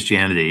bit like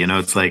Christianity. You know,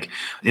 it's like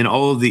in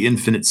all of the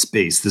infinite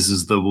space, this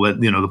is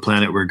the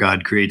planet where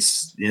God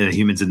creates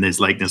humans in his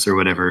likeness or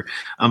whatever.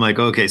 I'm like,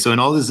 okay, so in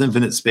all this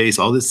infinite space,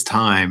 all this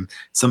time,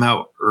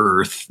 somehow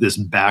Earth, this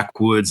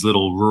backwoods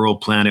little rural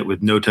planet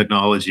with no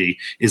technology,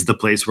 is the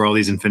place where all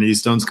these Infinity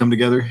Stones come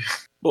together.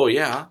 Well,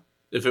 yeah.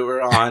 If it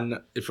were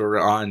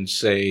on,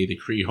 say, the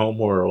Kree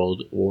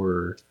homeworld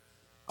or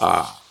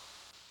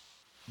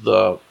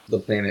the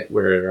planet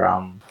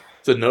where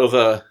the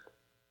Nova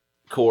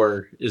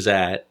core is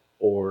at,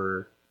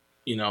 or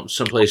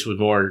someplace with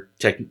more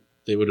tech,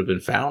 they would have been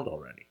found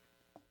already.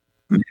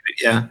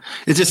 Yeah,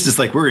 it's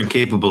like we're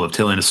incapable of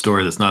telling a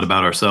story that's not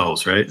about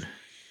ourselves, right?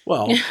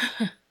 Well,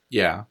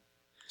 yeah.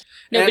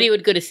 Nobody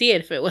would go to see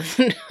it if it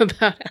wasn't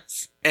about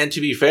us. And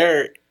to be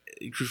fair,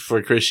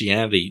 for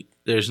Christianity,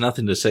 there's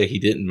nothing to say he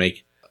didn't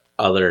make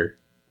other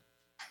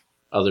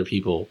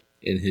people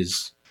in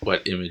his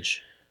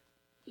image,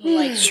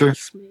 Like sure,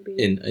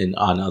 maybe. in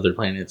on other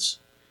planets.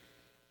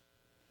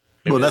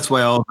 Well, that's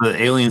why all the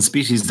alien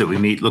species that we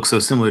meet look so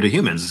similar to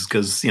humans,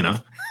 because,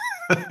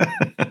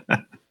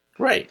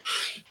 Right.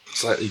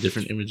 Slightly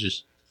different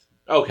images.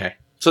 Okay.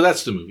 So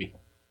that's the movie.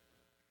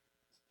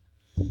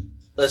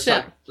 Let's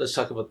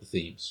talk about the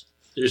themes.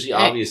 There's the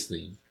obvious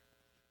theme.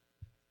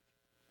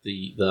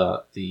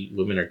 The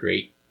women are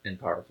great and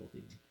powerful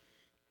theme.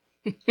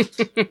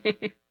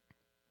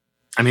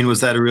 I mean,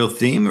 was that a real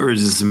theme, or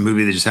is this a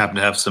movie that just happened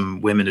to have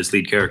some women as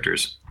lead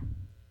characters?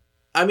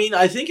 I mean,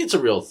 I think it's a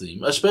real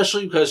theme,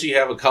 especially because you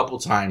have a couple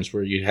times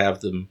where you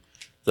have some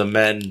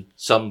man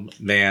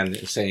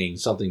saying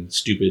something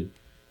stupid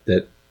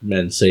that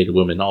men say to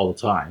women all the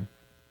time.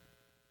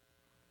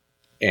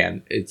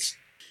 And it's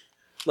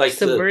like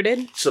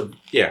subverted?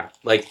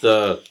 Like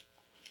the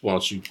why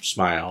don't you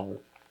smile or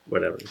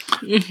whatever.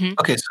 Mm-hmm.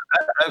 Okay, so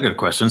I've got a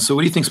question. So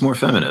what do you think's more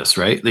feminist,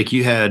 right? Like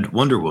you had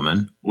Wonder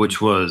Woman,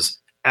 which was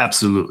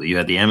absolutely, you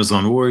had the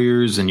Amazon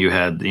warriors and you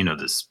had,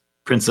 this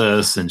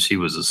princess, and she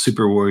was a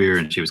super warrior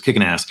and she was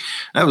kicking ass.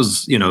 That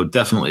was,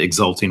 definitely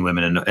exalting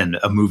women and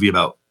a movie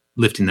about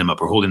lifting them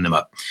up or holding them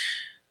up.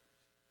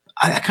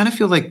 I kind of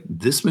feel like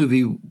this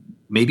movie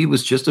maybe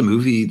was just a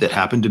movie that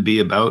happened to be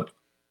about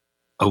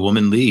a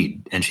woman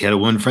lead, and she had a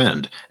woman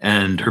friend,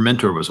 and her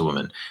mentor was a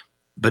woman.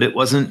 But it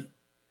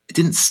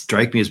didn't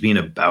strike me as being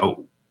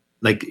about,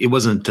 like, it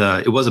was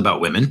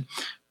about women,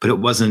 but it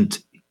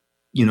wasn't,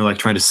 like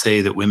trying to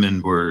say that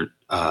women were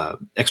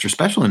extra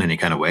special in any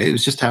kind of way. It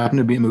was just happened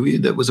to be a movie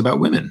that was about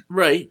women.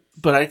 Right.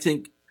 But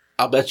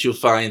I'll bet you'll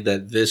find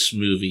that this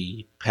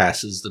movie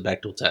passes the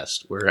Bechdel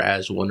test,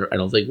 whereas I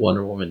don't think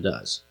Wonder Woman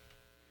does.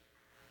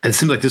 It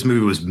seems like this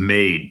movie was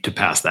made to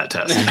pass that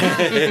test.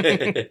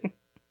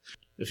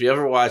 If you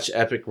ever watch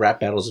Epic Rap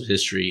Battles of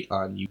History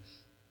on YouTube,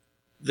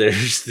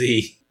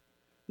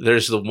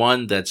 there's the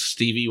one that's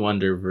Stevie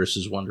Wonder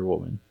versus Wonder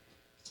Woman.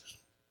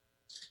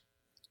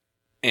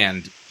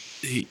 And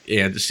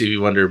Stevie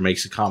Wonder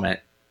makes a comment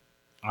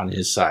on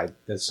his side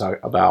that's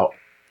about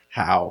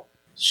how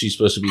she's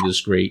supposed to be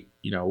this great,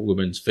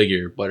 woman's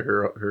figure, but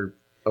her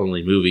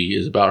only movie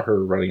is about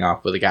her running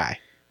off with a guy.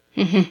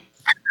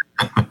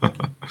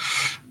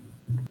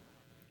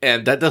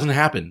 And that doesn't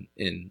happen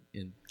in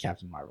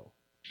Captain Marvel.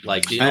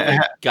 Like, the only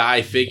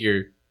guy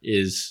figure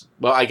is,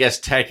 well, I guess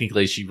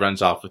technically she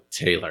runs off with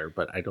Taylor,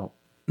 but I don't.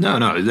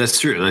 No, that's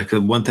true. Like,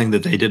 the one thing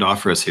that they did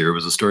offer us here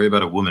was a story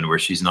about a woman where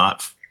she's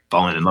not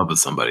falling in love with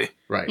somebody.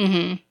 Right.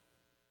 Mm-hmm.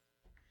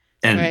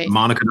 And right.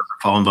 Monica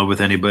doesn't fall in love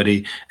with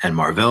anybody, and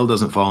Marvel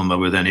doesn't fall in love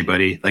with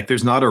anybody. Like,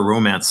 there's not a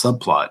romance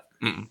subplot.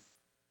 Mm-mm.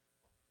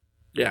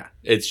 Yeah,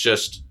 it's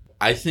just,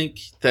 I think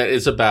that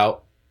is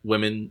about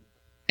women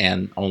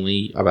and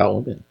only about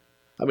women.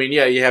 I mean,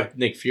 yeah, you have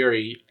Nick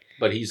Fury,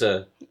 but he's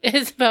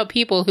It's about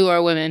people who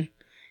are women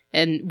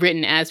and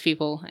written as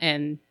people,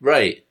 and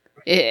right.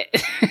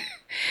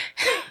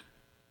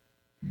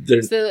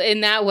 So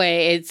in that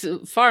way, it's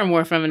far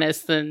more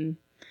feminist than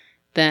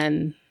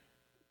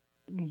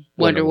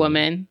Wonder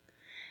Woman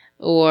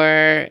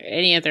or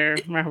any other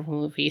Marvel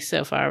movie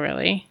so far,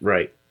 really.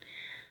 Right.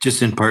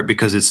 Just in part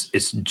because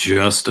it's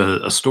just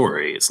a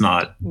story. It's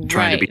not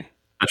trying to be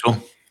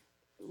special.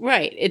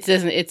 Right.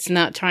 It's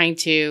not trying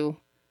to.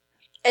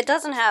 It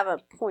doesn't have a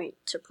point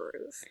to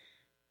prove.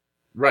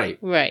 Right.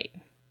 Right.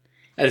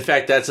 And in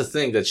fact, that's a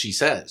thing that she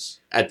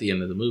says at the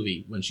end of the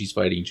movie when she's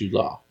fighting Jude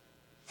Law.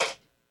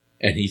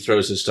 And he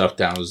throws his stuff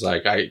down. It's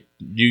like, I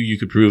knew you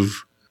could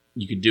prove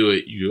you could do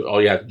it.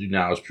 All you have to do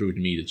now is prove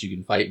to me that you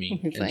can fight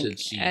me. It's and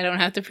like, I don't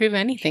have to prove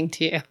anything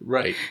to you.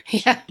 Right.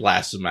 Yeah.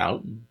 Blasts him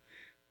out.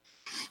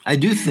 I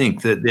do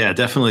think that, yeah,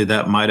 definitely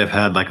that might have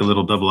had like a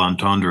little double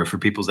entendre for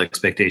people's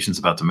expectations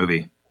about the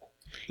movie.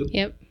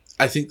 Yep.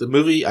 I think the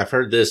movie, I've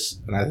heard this,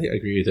 and I think I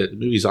agree with it. The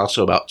movie's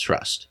also about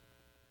trust.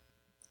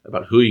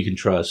 About who you can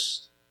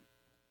trust.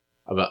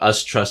 About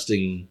us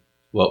trusting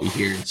what we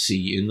hear and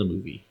see in the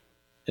movie.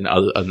 And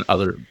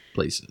other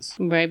places.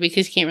 Right,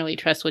 because you can't really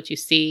trust what you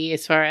see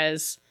as far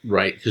as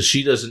Right, because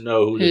she doesn't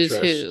know who to who's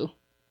trust. who.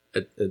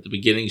 At the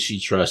beginning, she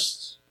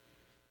trusts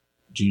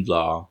Jude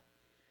Law.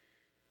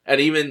 And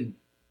even,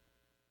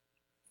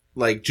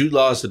 like, Jude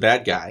Law is the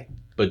bad guy,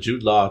 but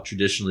Jude Law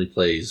traditionally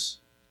plays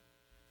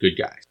good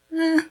guys.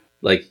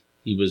 Like,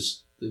 he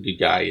was the good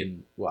guy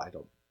in, well, I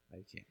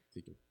can't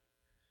think of,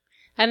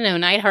 I don't know,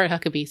 Neidhart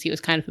Huckabees, he was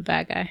kind of a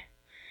bad guy.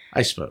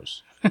 I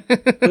suppose.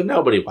 But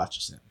nobody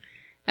watches him.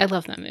 I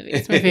love that movie.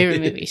 It's my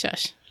favorite movie,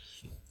 shush.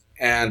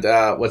 And,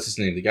 what's his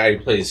name? The guy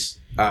who plays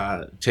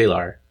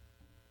Taylor,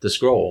 the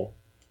Skrull,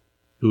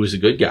 who is a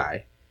good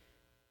guy,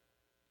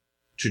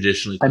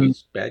 traditionally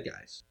plays bad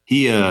guys.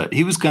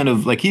 He was kind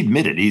of like, he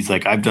admitted, he's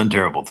like, I've done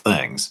terrible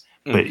things.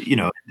 But, you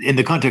know, in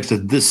the context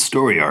of this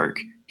story arc,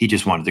 he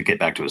just wanted to get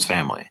back to his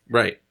family.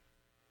 Right.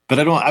 But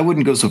I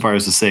wouldn't go so far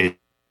as to say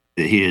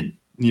that he had,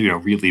 you know,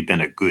 really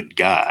been a good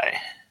guy.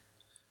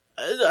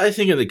 I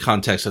think in the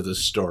context of the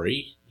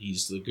story,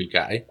 he's the good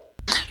guy.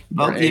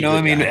 Well, you know,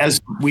 I mean, as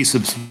we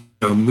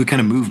kind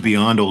of move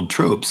beyond old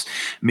tropes,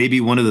 maybe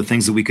one of the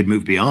things that we could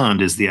move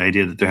beyond is the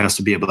idea that there has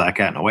to be a black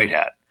hat and a white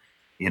hat.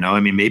 You know, I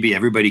mean, maybe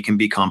everybody can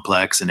be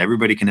complex and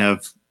everybody can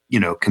have, you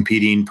know,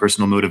 competing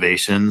personal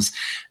motivations,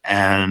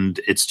 and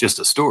it's just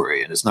a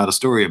story, and it's not a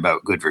story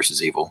about good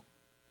versus evil.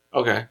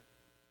 Okay.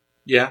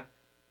 Yeah.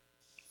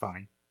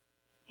 Fine.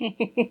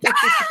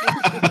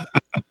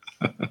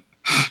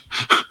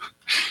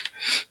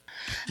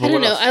 I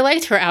don't know. I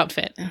liked her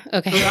outfit.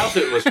 Okay. Her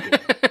outfit was cool.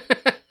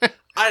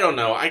 I don't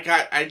know. I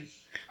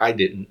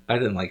didn't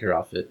like her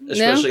outfit,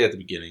 especially at the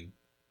beginning.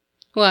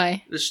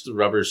 Why? Just the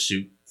rubber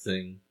suit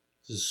thing,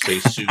 the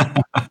space suit.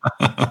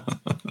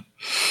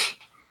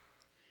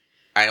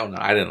 I don't know.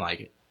 I didn't like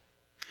it.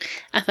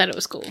 I thought it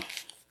was cool.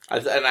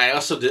 And I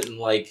also didn't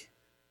like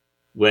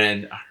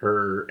when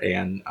her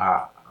and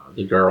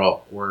the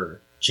girl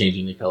were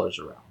changing the colors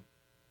around.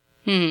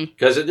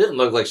 Because it didn't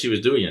look like she was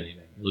doing anything.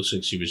 It looks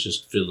like she was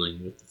just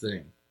fiddling with the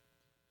thing.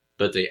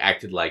 But they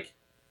acted like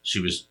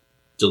she was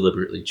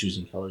deliberately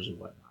choosing colors and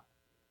whatnot.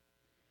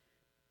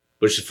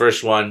 Which the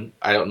first one,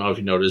 I don't know if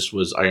you noticed,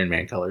 was Iron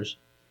Man colors.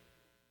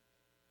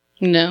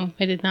 No,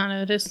 I did not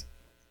notice.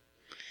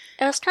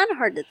 It was kind of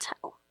hard to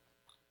tell.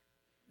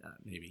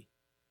 Maybe.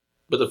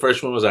 But the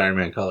first one was Iron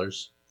Man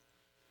colors.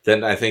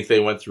 Then I think they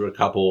went through a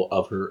couple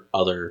of her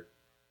other...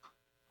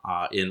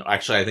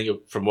 actually, I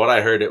think from what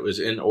I heard, it was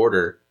in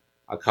order,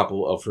 a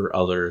couple of her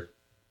other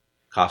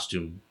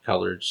costume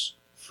colors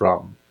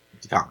from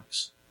the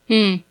comics.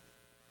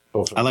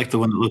 I like the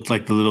one that looked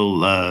like the little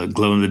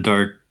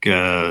glow-in-the-dark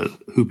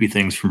hoopy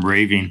things from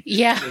Raving.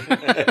 Yeah.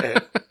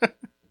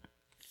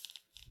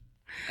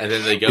 And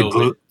then they go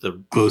with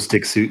the glow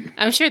stick suit.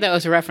 I'm sure that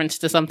was a reference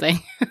to something.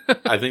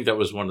 I think that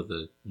was one of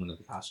the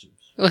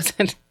costumes. Was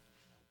it?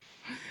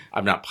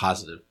 I'm not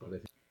positive, but I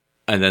think.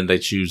 And then they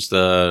choose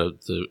the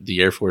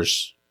Air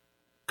Force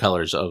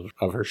colors of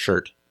her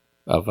shirt.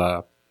 Of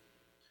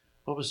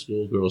what was the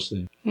little girl's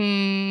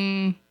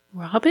name?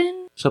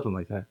 Robin? Something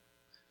like that.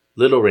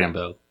 Little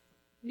Rambo.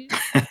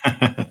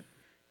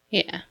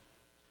 Yeah.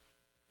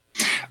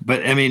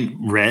 But I mean,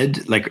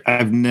 red, like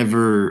I've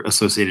never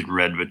associated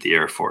red with the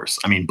Air Force.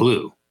 I mean,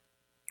 blue.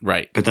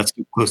 Right. But that's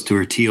close to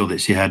her teal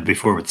that she had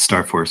before with the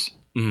Star Force.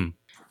 Mm-hmm.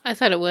 I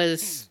thought it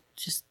was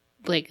just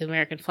like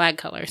American flag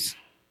colors.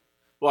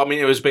 Well, I mean,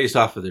 it was based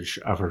off of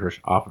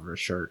her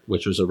shirt,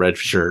 which was a red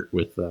shirt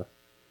with the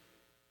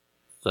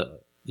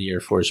Air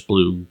Force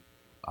blue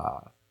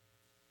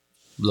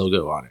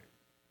logo on it.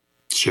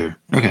 Sure.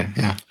 Okay.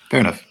 Yeah. Fair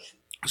enough.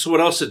 So,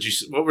 what else did you?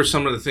 What were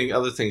some of the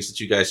other things that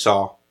you guys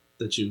saw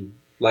that you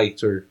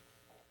liked or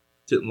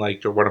didn't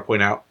like or want to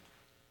point out?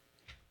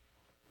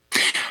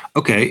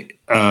 Okay.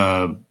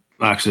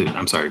 Actually,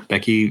 I'm sorry,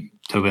 Becky,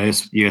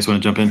 Tobias, you guys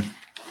want to jump in?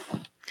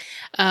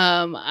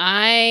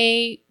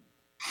 I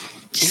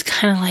just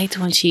kind of liked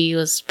when she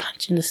was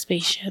punching the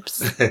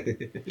spaceships.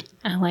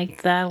 I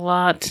liked that a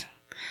lot.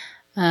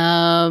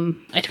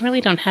 I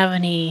really don't have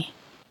any.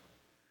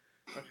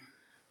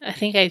 I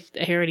think I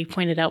already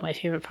pointed out my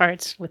favorite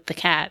parts with the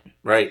cat.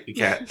 Right, the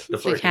cat.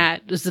 The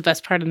cat was the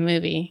best part of the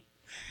movie.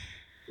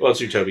 Well,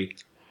 it's you, Toby.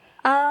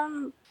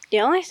 The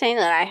only thing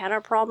that I had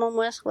a problem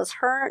with was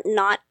her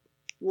not,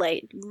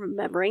 like,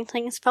 remembering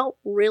things felt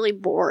really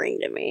boring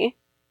to me.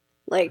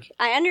 Like,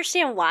 I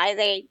understand why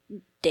they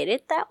did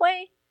it that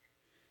way,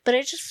 but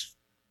it just,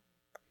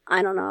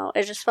 I don't know,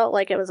 it just felt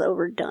like it was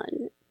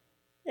overdone.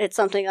 It's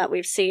something that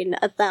we've seen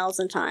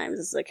 1,000 times.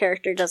 Is the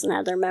character doesn't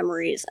have their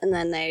memories, and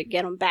then they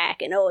get them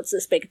back, and it's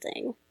this big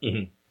thing.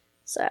 Mm-hmm.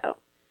 So,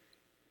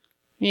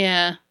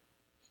 yeah,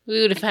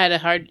 we would have had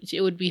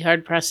it would be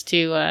hard pressed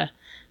to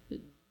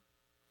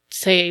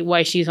say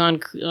why she's on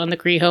the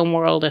Kree home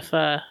world if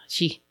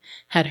she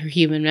had her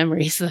human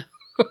memories. Though.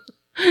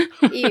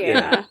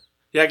 yeah.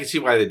 Yeah, I can see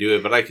why they do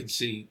it, but I can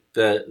see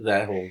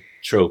that whole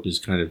trope is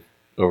kind of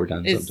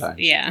overdone sometimes.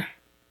 Yeah.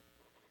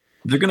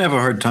 They're going to have a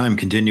hard time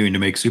continuing to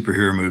make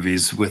superhero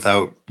movies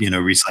without,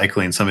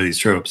 recycling some of these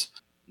tropes.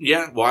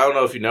 Yeah, well, I don't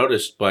know if you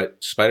noticed,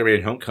 but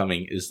Spider-Man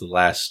Homecoming is the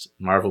last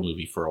Marvel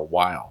movie for a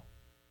while.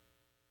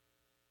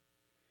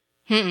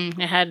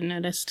 I hadn't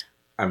noticed.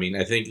 I mean,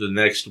 I think the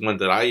next one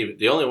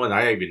the only one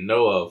I even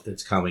know of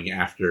that's coming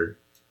after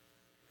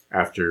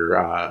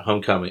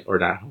Homecoming, or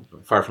not,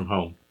 Far From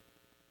Home,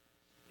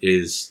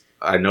 is,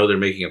 I know they're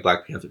making a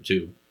Black Panther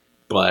 2,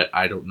 but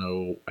I have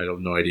no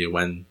idea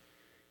when.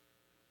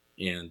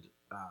 And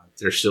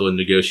they're still in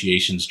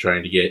negotiations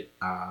trying to get,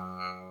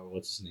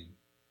 what's his name?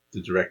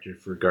 The director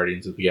for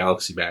Guardians of the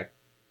Galaxy back.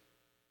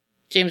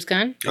 James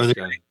Gunn? James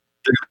Gunn.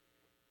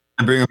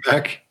 Bring him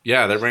back?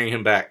 Yeah, they're bringing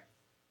him back.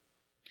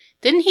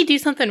 Didn't he do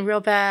something real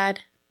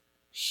bad?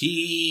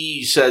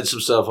 He said some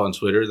stuff on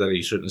Twitter that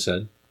he shouldn't have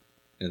said,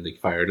 and they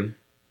fired him.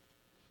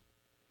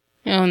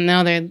 Oh,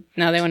 now they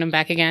want him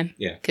back again.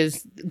 Yeah,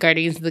 because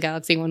Guardians of the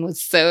Galaxy 1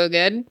 was so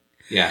good.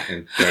 Yeah,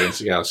 and Guardians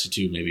of the Galaxy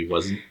 2 maybe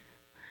wasn't.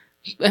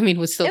 I mean,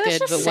 was still It was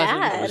good, just but sad.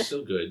 wasn't. It was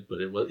still good, but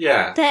it was,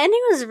 yeah. The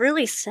ending was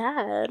really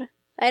sad.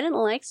 I didn't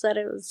like that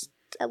it was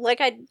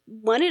like, I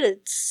wanted a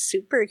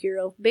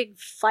superhero big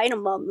fight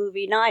 'em up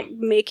movie, not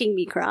making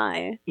me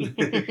cry.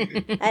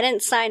 I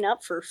didn't sign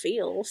up for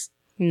feels.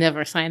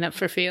 Never sign up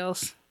for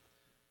feels.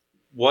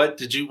 What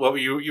were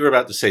you were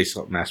about to say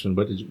something, Aspen?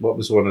 What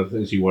was one of the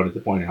things you wanted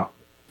to point out?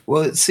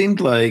 Well, it seemed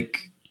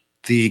like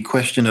the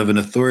question of an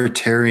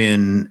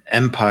authoritarian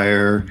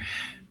empire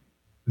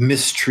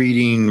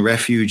mistreating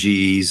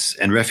refugees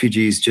and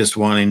refugees just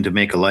wanting to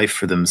make a life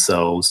for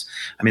themselves.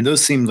 I mean,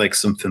 those seemed like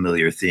some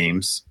familiar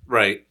themes.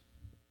 Right.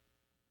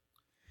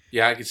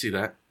 Yeah, I can see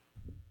that.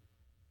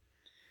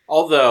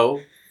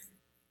 Although,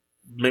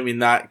 maybe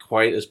not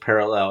quite as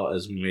parallel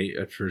as we may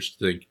at first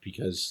think,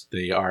 because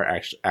they are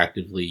actually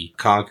actively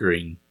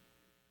conquering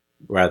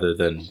rather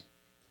than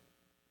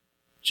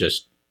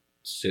just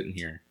sitting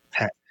here.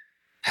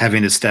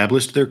 Having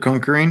established their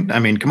conquering? I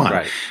mean, come on.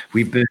 Right.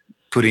 We've been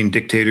putting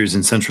dictators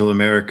in Central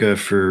America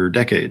for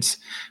decades,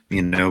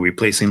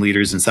 replacing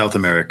leaders in South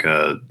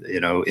America,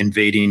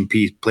 invading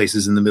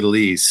places in the Middle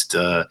East.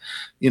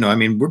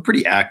 We're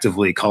pretty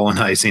actively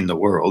colonizing the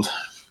world.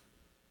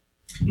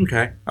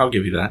 Okay, I'll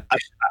give you that.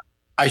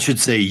 I should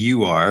say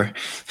you are.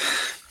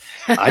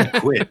 I'd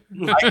quit.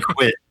 I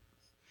quit.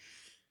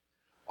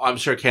 I'm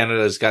sure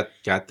Canada's got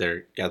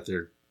their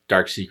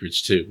dark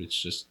secrets too.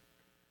 It's just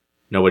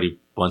nobody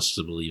wants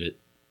to believe it.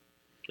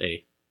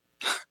 Hey.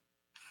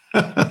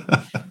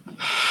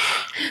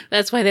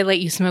 That's why they let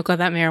you smoke all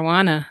that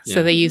marijuana,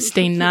 so that you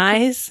stay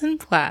nice and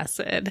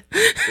placid.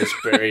 It's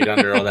buried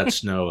under all that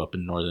snow up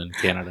in northern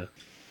Canada,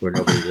 where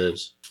nobody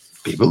lives.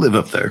 People live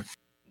up there.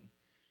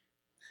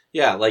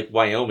 Yeah, like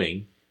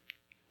Wyoming.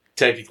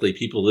 Technically,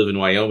 people live in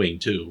Wyoming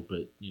too,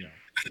 but you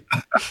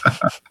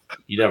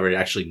never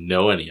actually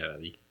know any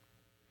of it.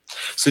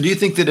 So do you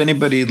think that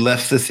anybody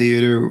left the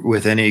theater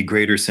with any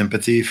greater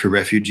sympathy for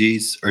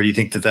refugees? Or do you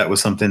think that that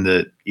was something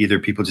that either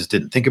people just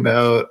didn't think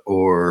about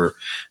or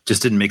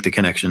just didn't make the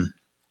connection?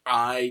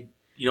 You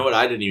know what?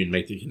 I didn't even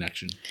make the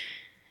connection.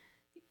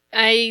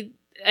 I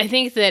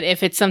think that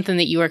if it's something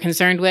that you are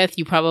concerned with,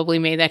 you probably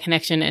made that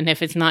connection. And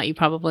if it's not, you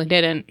probably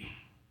didn't.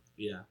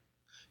 Yeah.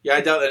 Yeah,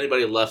 I doubt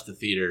anybody left the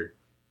theater.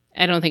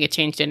 I don't think it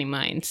changed any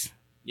minds.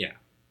 Yeah.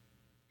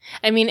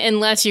 I mean,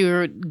 unless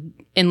you're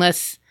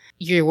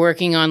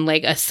working on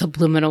like a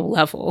subliminal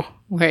level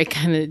where it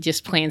kind of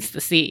just plants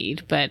the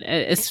seed. But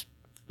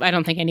I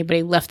don't think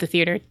anybody left the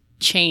theater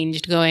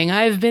changed going,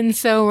 I've been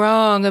so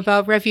wrong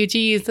about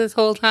refugees this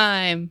whole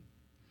time.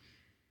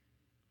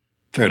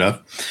 Fair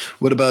enough.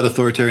 What about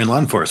authoritarian law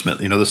enforcement?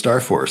 The Star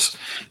Force.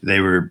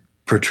 They were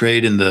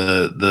portrayed in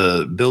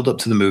the build up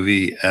to the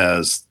movie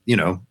as,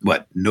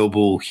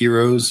 noble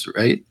heroes,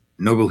 right?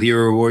 Noble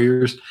hero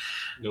warriors.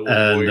 Noble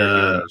warrior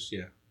heroes,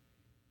 yeah.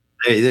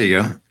 There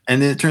you go. And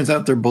then it turns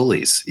out they're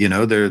bullies.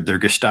 They're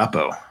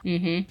Gestapo.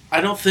 Mm-hmm. I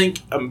don't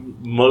think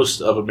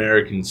most of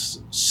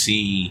Americans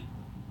see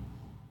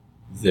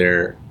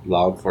their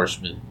law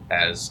enforcement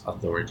as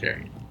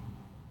authoritarian.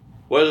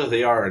 Whether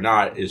they are or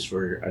not is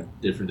for a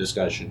different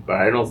discussion, but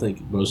I don't think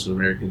most of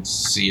Americans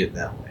see it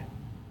that way.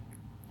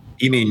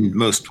 You mean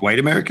most white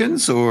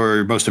Americans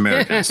or most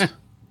Americans?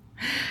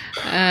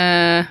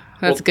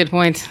 That's a good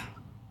point.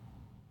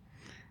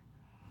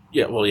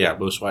 Yeah, well, yeah,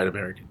 most white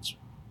Americans.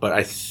 But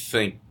I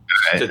think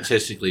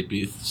statistically,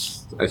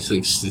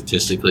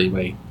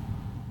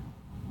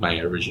 my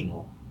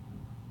original.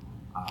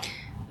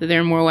 There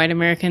are more white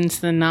Americans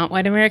than not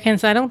white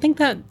Americans. I don't think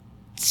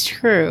that's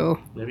true.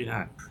 Maybe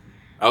not.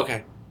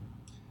 Okay.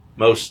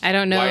 Most I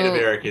don't know. White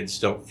Americans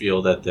don't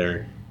feel that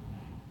they're.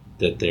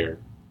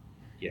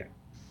 Yeah.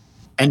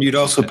 And you'd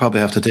also probably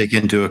have to take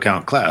into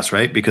account class,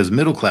 right? Because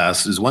middle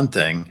class is one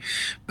thing,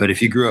 but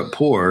if you grew up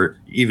poor,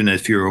 even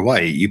if you were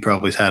white, you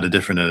probably had a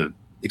different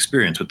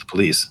experience with the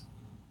police.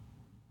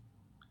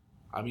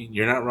 I mean,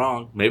 you're not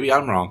wrong. Maybe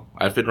I'm wrong.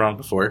 I've been wrong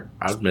before.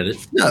 I'll admit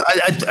it. No,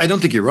 I don't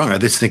think you're wrong. I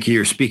just think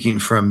you're speaking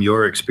from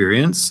your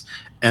experience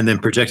and then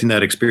projecting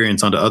that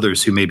experience onto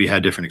others who maybe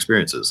had different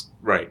experiences.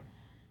 Right.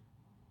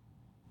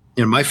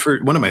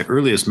 One of my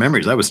earliest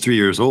memories, I was 3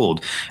 years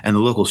old, and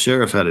the local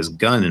sheriff had his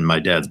gun in my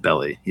dad's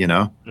belly,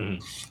 Mm-hmm.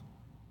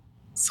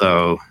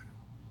 So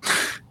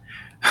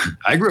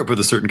I grew up with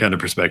a certain kind of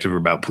perspective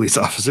about police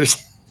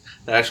officers.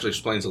 That actually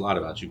explains a lot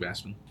about you,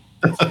 Bassman.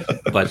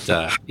 But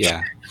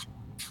yeah,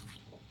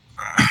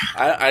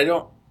 I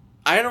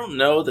don't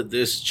know that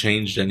this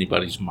changed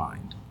anybody's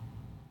mind.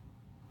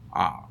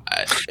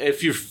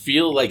 If you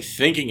feel like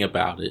thinking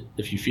about it,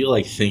 if you feel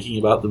like thinking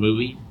about the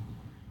movie,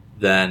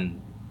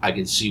 then I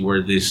can see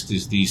where these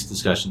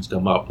discussions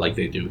come up, like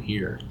they do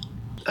here.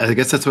 I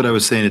guess that's what I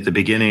was saying at the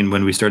beginning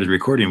when we started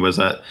recording, was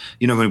that,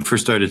 when we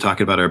first started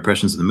talking about our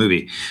impressions of the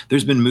movie,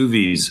 there's been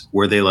movies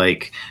where they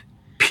like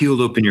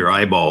peeled open your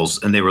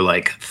eyeballs and they were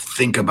like,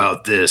 think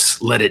about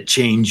this, let it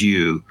change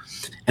you.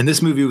 And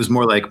this movie was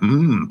more like,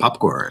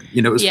 popcorn.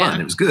 It was fun.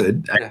 It was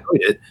good. I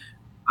enjoyed it.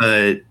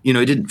 But,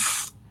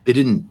 it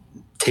didn't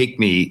take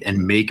me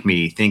and make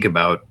me think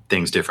about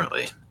things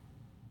differently.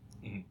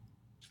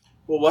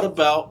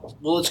 Well,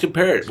 let's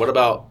compare it. What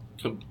about,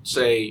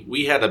 say,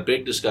 we had a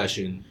big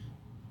discussion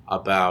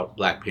about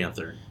Black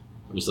Panther.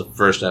 It was the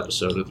first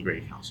episode of the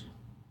Great Council.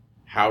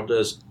 How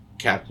does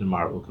Captain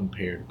Marvel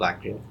compare to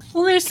Black Panther?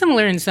 Well, they're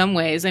similar in some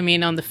ways. I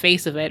mean, on the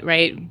face of it,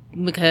 right?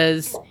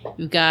 Because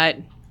you've got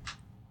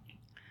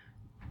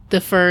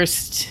the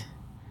first,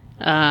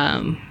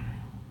 at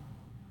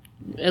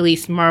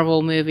least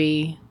Marvel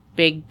movie,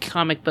 big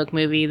comic book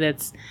movie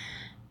that's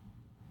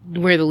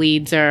where the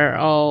leads are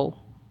all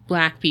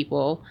Black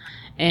people,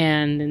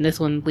 and in this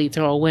one, leads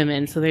are all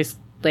women. So there's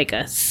like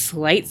a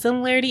slight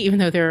similarity, even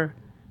though they're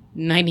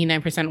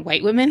 99%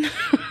 white women,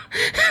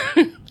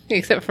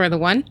 except for the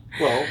one.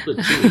 Well,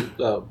 the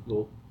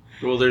two.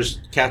 Well,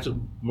 there's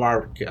Captain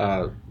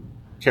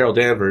Carol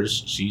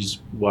Danvers.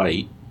 She's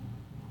white,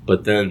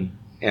 but then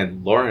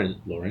and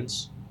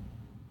Lawrence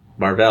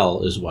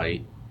Marvell is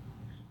white,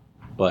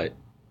 but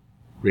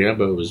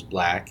Rambo is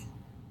Black,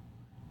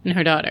 and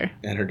her daughter.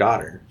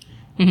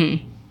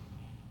 Mm-hmm.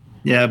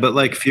 Yeah, but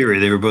like Fury,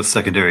 they were both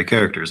secondary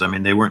characters. I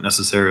mean, they weren't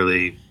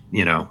necessarily,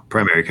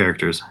 primary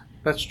characters.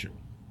 That's true.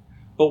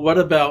 But what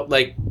about,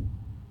 like,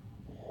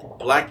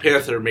 Black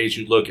Panther made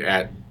you look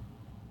at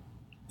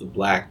the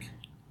black,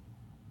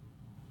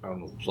 I don't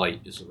know if plight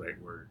is the right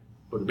word,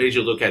 but it made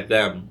you look at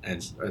them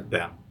and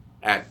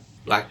at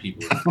Black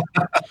people.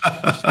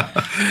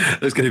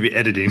 There's going to be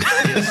editing.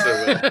 Yes,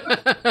 there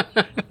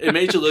will. It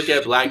made you look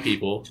at Black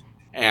people,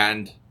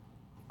 and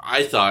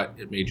I thought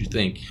it made you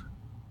think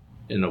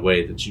in a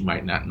way that you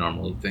might not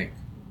normally think.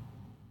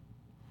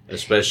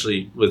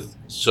 Especially with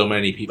so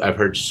many people. I've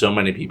heard so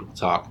many people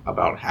talk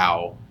about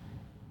how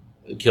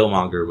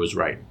Killmonger was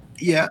right.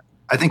 Yeah,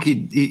 I think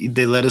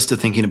they led us to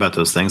thinking about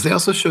those things. They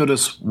also showed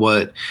us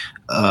what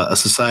a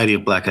society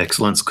of Black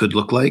excellence could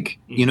look like,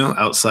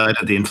 outside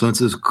of the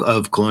influences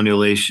of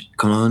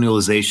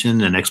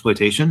colonialization and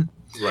exploitation.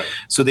 Right.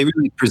 So they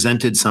really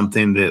presented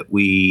something that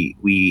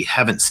we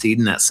haven't seen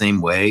in that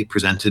same way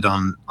presented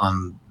on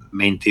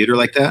main theater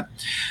like that.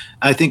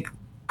 I think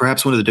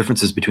perhaps one of the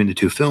differences between the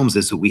two films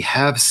is that we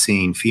have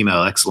seen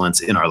female excellence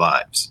in our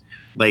lives.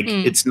 Like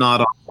it's not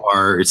on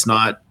par, it's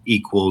not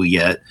equal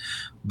yet,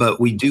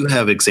 but we do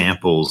have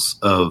examples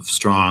of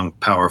strong,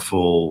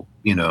 powerful,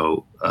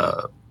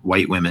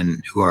 white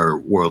women who are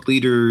world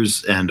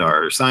leaders and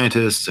are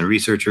scientists and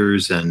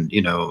researchers and,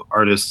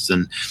 artists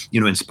and,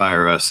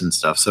 inspire us and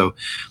stuff. So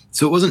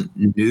it wasn't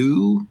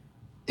new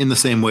in the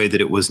same way that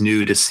it was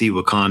new to see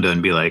Wakanda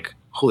and be like,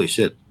 holy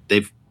shit,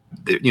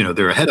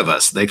 they're ahead of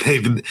us.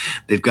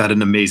 They've got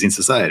an amazing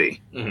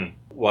society. Mm-hmm.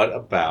 What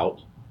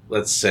about,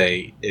 let's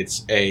say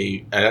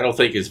I don't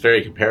think it's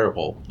very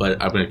comparable,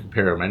 but I'm going to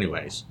compare them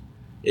anyways.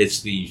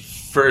 It's the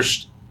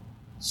first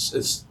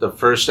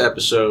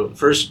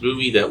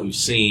movie that we've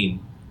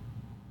seen.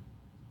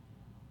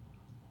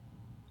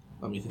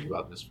 Let me think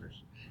about this first.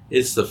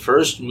 It's the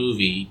first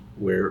movie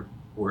where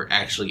we're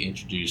actually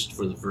introduced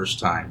for the first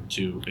time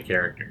to a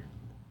character.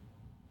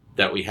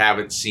 That we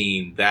haven't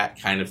seen that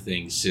kind of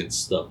thing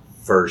since the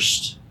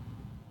first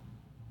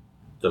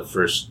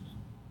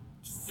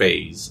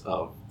phase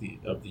of the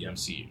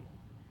MCU.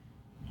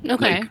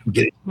 Okay.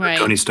 Like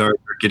Tony Stark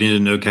or getting to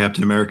know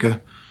Captain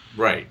America.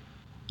 Right.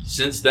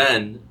 Since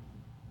then,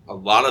 a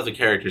lot of the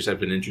characters have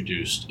been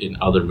introduced in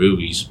other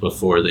movies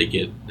before they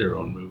get their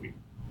own movie.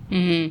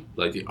 Mm-hmm.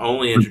 Like the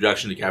only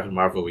introduction to Captain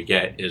Marvel we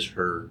get is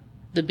her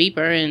the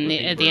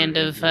beeper at the end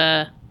of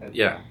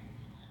yeah.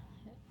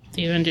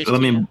 The Avengers. I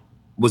mean,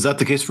 was that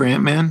the case for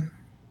Ant-Man?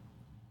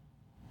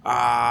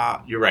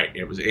 You're right.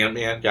 It was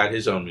Ant-Man got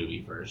his own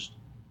movie first.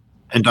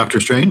 And Doctor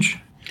Strange?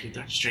 Did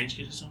Doctor Strange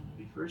get his own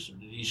movie first, or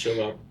did he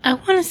show up? I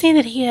want to say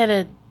that he had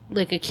a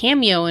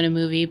cameo in a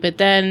movie, but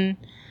then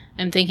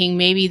I'm thinking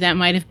maybe that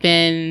might have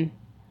been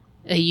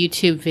a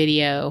YouTube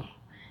video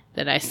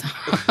that I saw.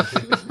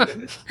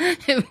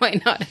 It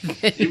might not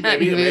have been.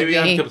 Maybe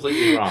I'm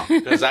completely wrong,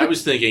 because I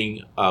was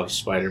thinking of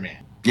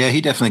Spider-Man. Yeah,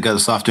 he definitely got a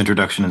soft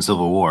introduction in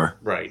Civil War.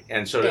 Right,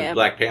 and so did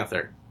Black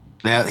Panther.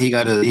 Yeah, he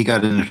got an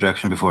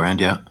introduction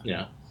beforehand. Yeah.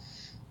 Yeah.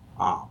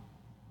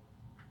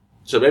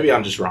 So maybe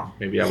I'm just wrong.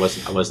 Maybe I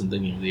wasn't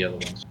thinking of the other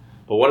ones.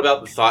 But what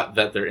about the thought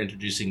that they're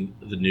introducing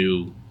the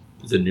new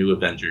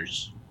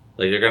Avengers?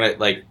 Like they're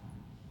gonna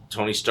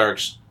Tony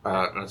Stark's.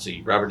 Let's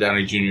see, Robert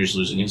Downey Jr. is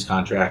losing his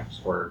contract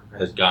or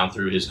has gone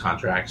through his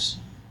contracts.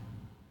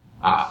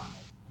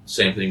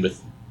 Same thing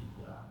with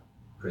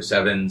Chris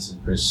Evans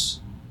and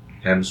Chris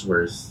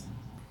Hemsworth.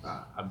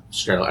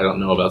 Scarlett, I don't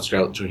know about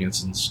Scarlett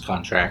Johansson's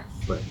contract,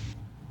 but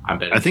I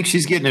bet. I think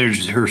she's getting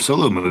her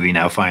solo movie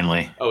now,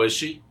 finally. Oh, is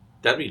she?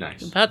 That'd be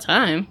nice. About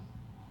time.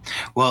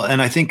 Well,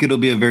 and I think it'll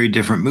be a very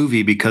different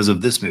movie because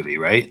of this movie,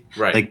 right?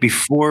 Right. Like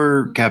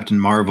before Captain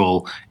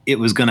Marvel, it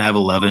was going to have a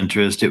love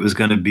interest. It was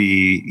going to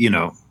be,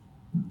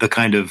 the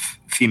kind of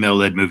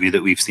female-led movie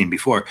that we've seen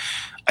before.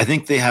 I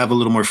think they have a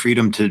little more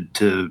freedom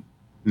to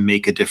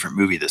make a different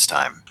movie this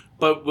time.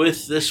 But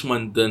with this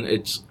one, then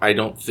I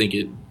don't think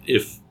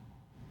if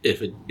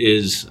it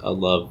is a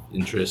love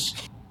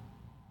interest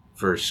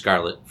for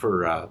Scarlett,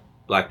 for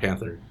Black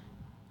Panther.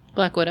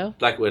 Black Widow.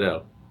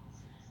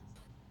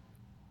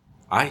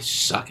 I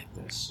suck at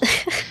this.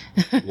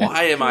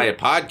 Why am I a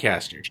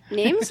podcaster?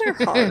 Names are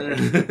hard.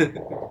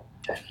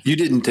 You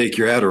didn't take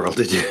your Adderall,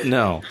 did you?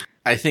 No.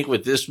 I think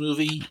with this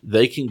movie,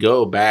 they can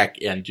go back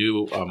and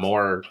do a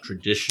more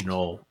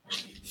traditional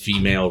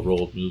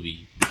female-rolled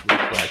movie with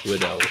Black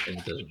Widow, and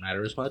it doesn't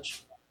matter as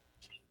much.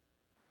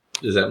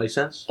 Does that make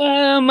sense?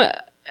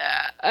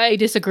 I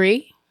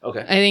disagree.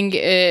 Okay.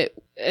 I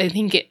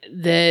think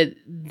that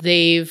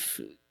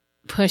they've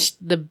pushed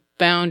the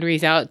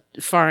boundaries out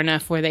far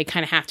enough where they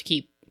kind of have to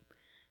keep.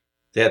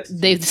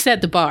 They've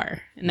set the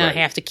bar, and now Right.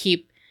 they have to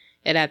keep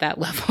it at that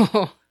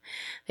level.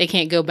 They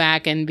can't go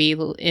back and be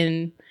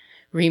in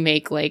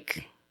remake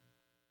like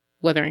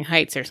Wuthering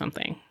Heights or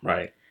something.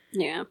 Right.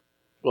 Yeah.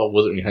 Well,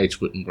 Wuthering Heights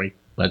wouldn't make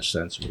much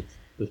sense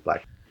with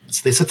Black.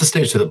 So they set the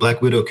stage so that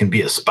Black Widow can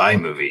be a spy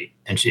movie,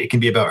 and it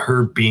can be about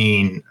her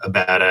being a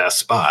badass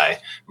spy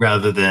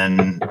rather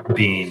than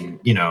being,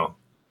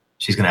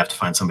 she's going to have to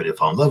find somebody to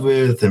fall in love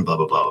with and blah,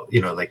 blah, blah.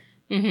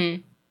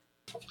 Mm-hmm.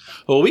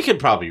 Well, we could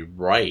probably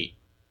write,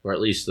 or at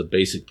least the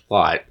basic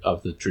plot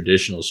of the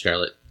traditional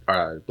Scarlet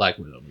Black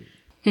Widow movie.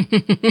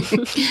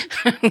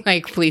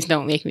 Like, please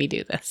don't make me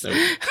do this. So,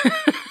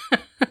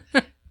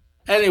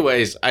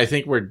 anyways, I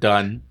think we're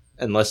done,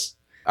 unless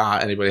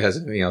anybody has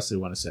anything else they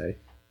want to say.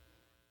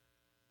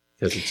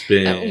 Because it's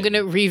been... I'm going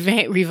to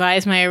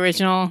revise my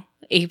original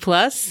A+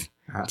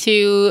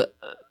 to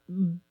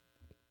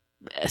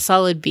a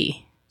solid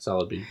B.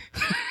 Solid B.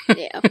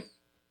 Yeah.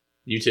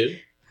 You too?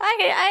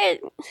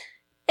 It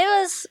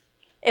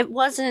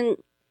was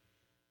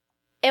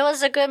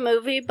a good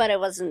movie, but it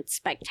wasn't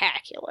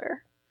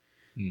spectacular.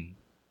 It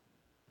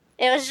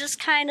was just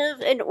kind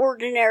of an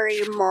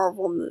ordinary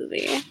Marvel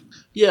movie,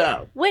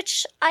 Yeah.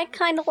 which I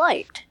kind of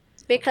liked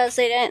because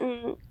they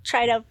didn't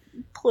try to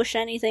push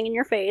anything in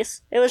your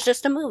face. It was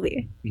just a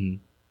movie.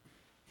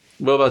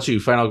 What about you?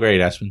 Final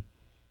grade, Aspen?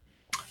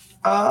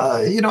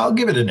 I'll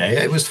give it an A.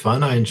 It was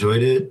fun. I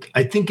enjoyed it.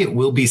 I think it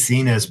will be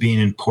seen as being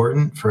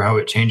important for how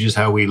it changes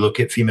how we look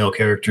at female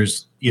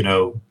characters,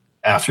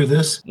 after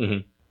this.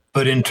 Mm-hmm.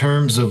 But in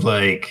terms of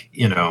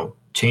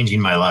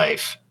changing my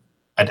life,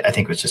 I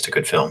think it was just a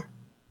good film.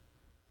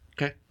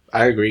 Okay.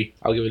 I agree.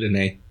 I'll give it an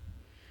A.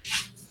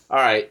 All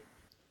right.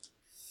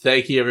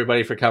 Thank you,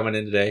 everybody, for coming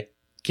in today.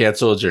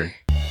 Cancel adjourn.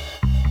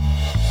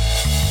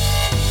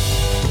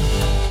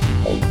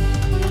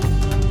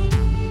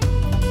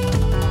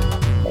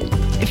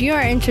 If you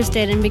are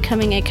interested in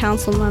becoming a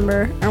council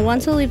member or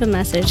want to leave a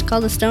message,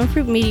 call the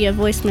Stonefruit Media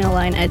voicemail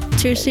line at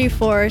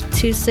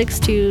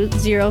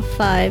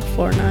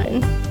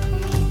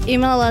 234-262-0549.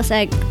 Email us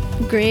at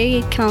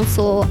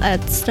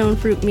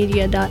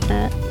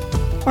graycouncil@stonefruitmedia.net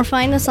or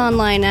find us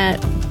online at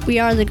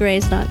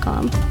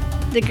wearethegrays.com.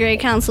 The Gray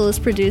Council is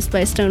produced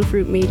by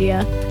Stonefruit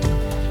Media.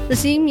 The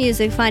theme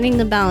music, Finding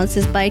the Balance,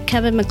 is by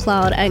Kevin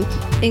MacLeod at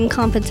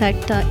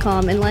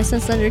incompetech.com and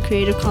licensed under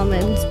Creative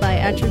Commons by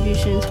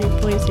Attribution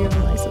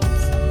 3.0 license.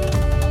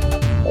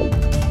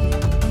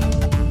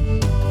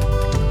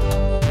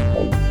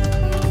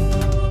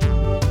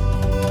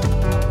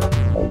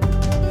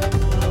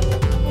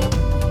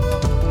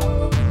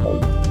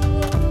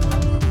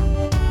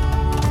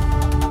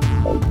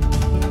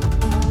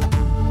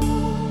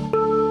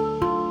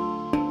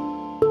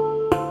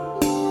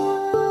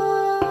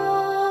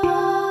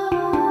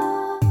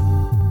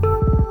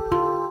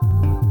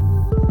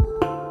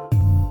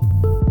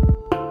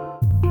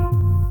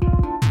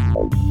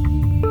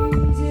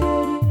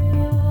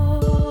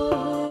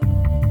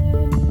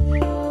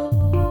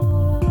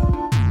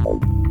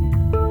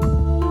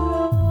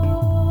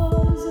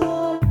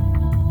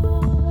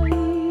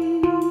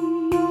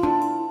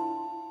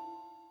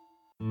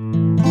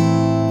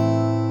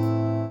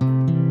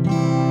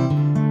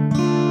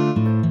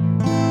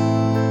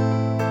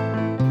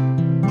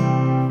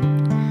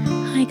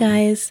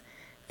 Guys,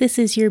 this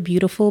is your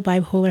beautiful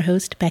bipolar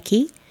host,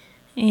 Becky,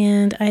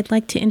 and I'd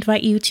like to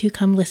invite you to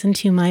come listen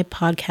to my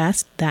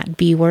podcast, That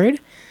B Word.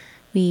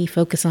 We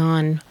focus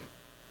on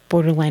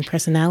borderline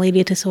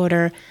personality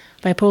disorder,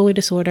 bipolar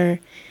disorder,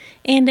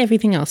 and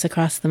everything else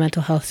across the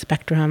mental health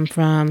spectrum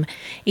from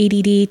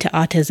ADD to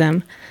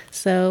autism.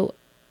 So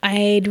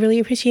I'd really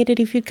appreciate it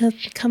if you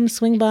could come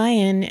swing by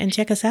and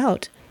check us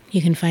out.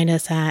 You can find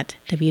us at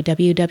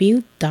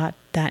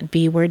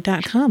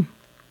www.thatbword.com.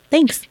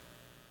 Thanks.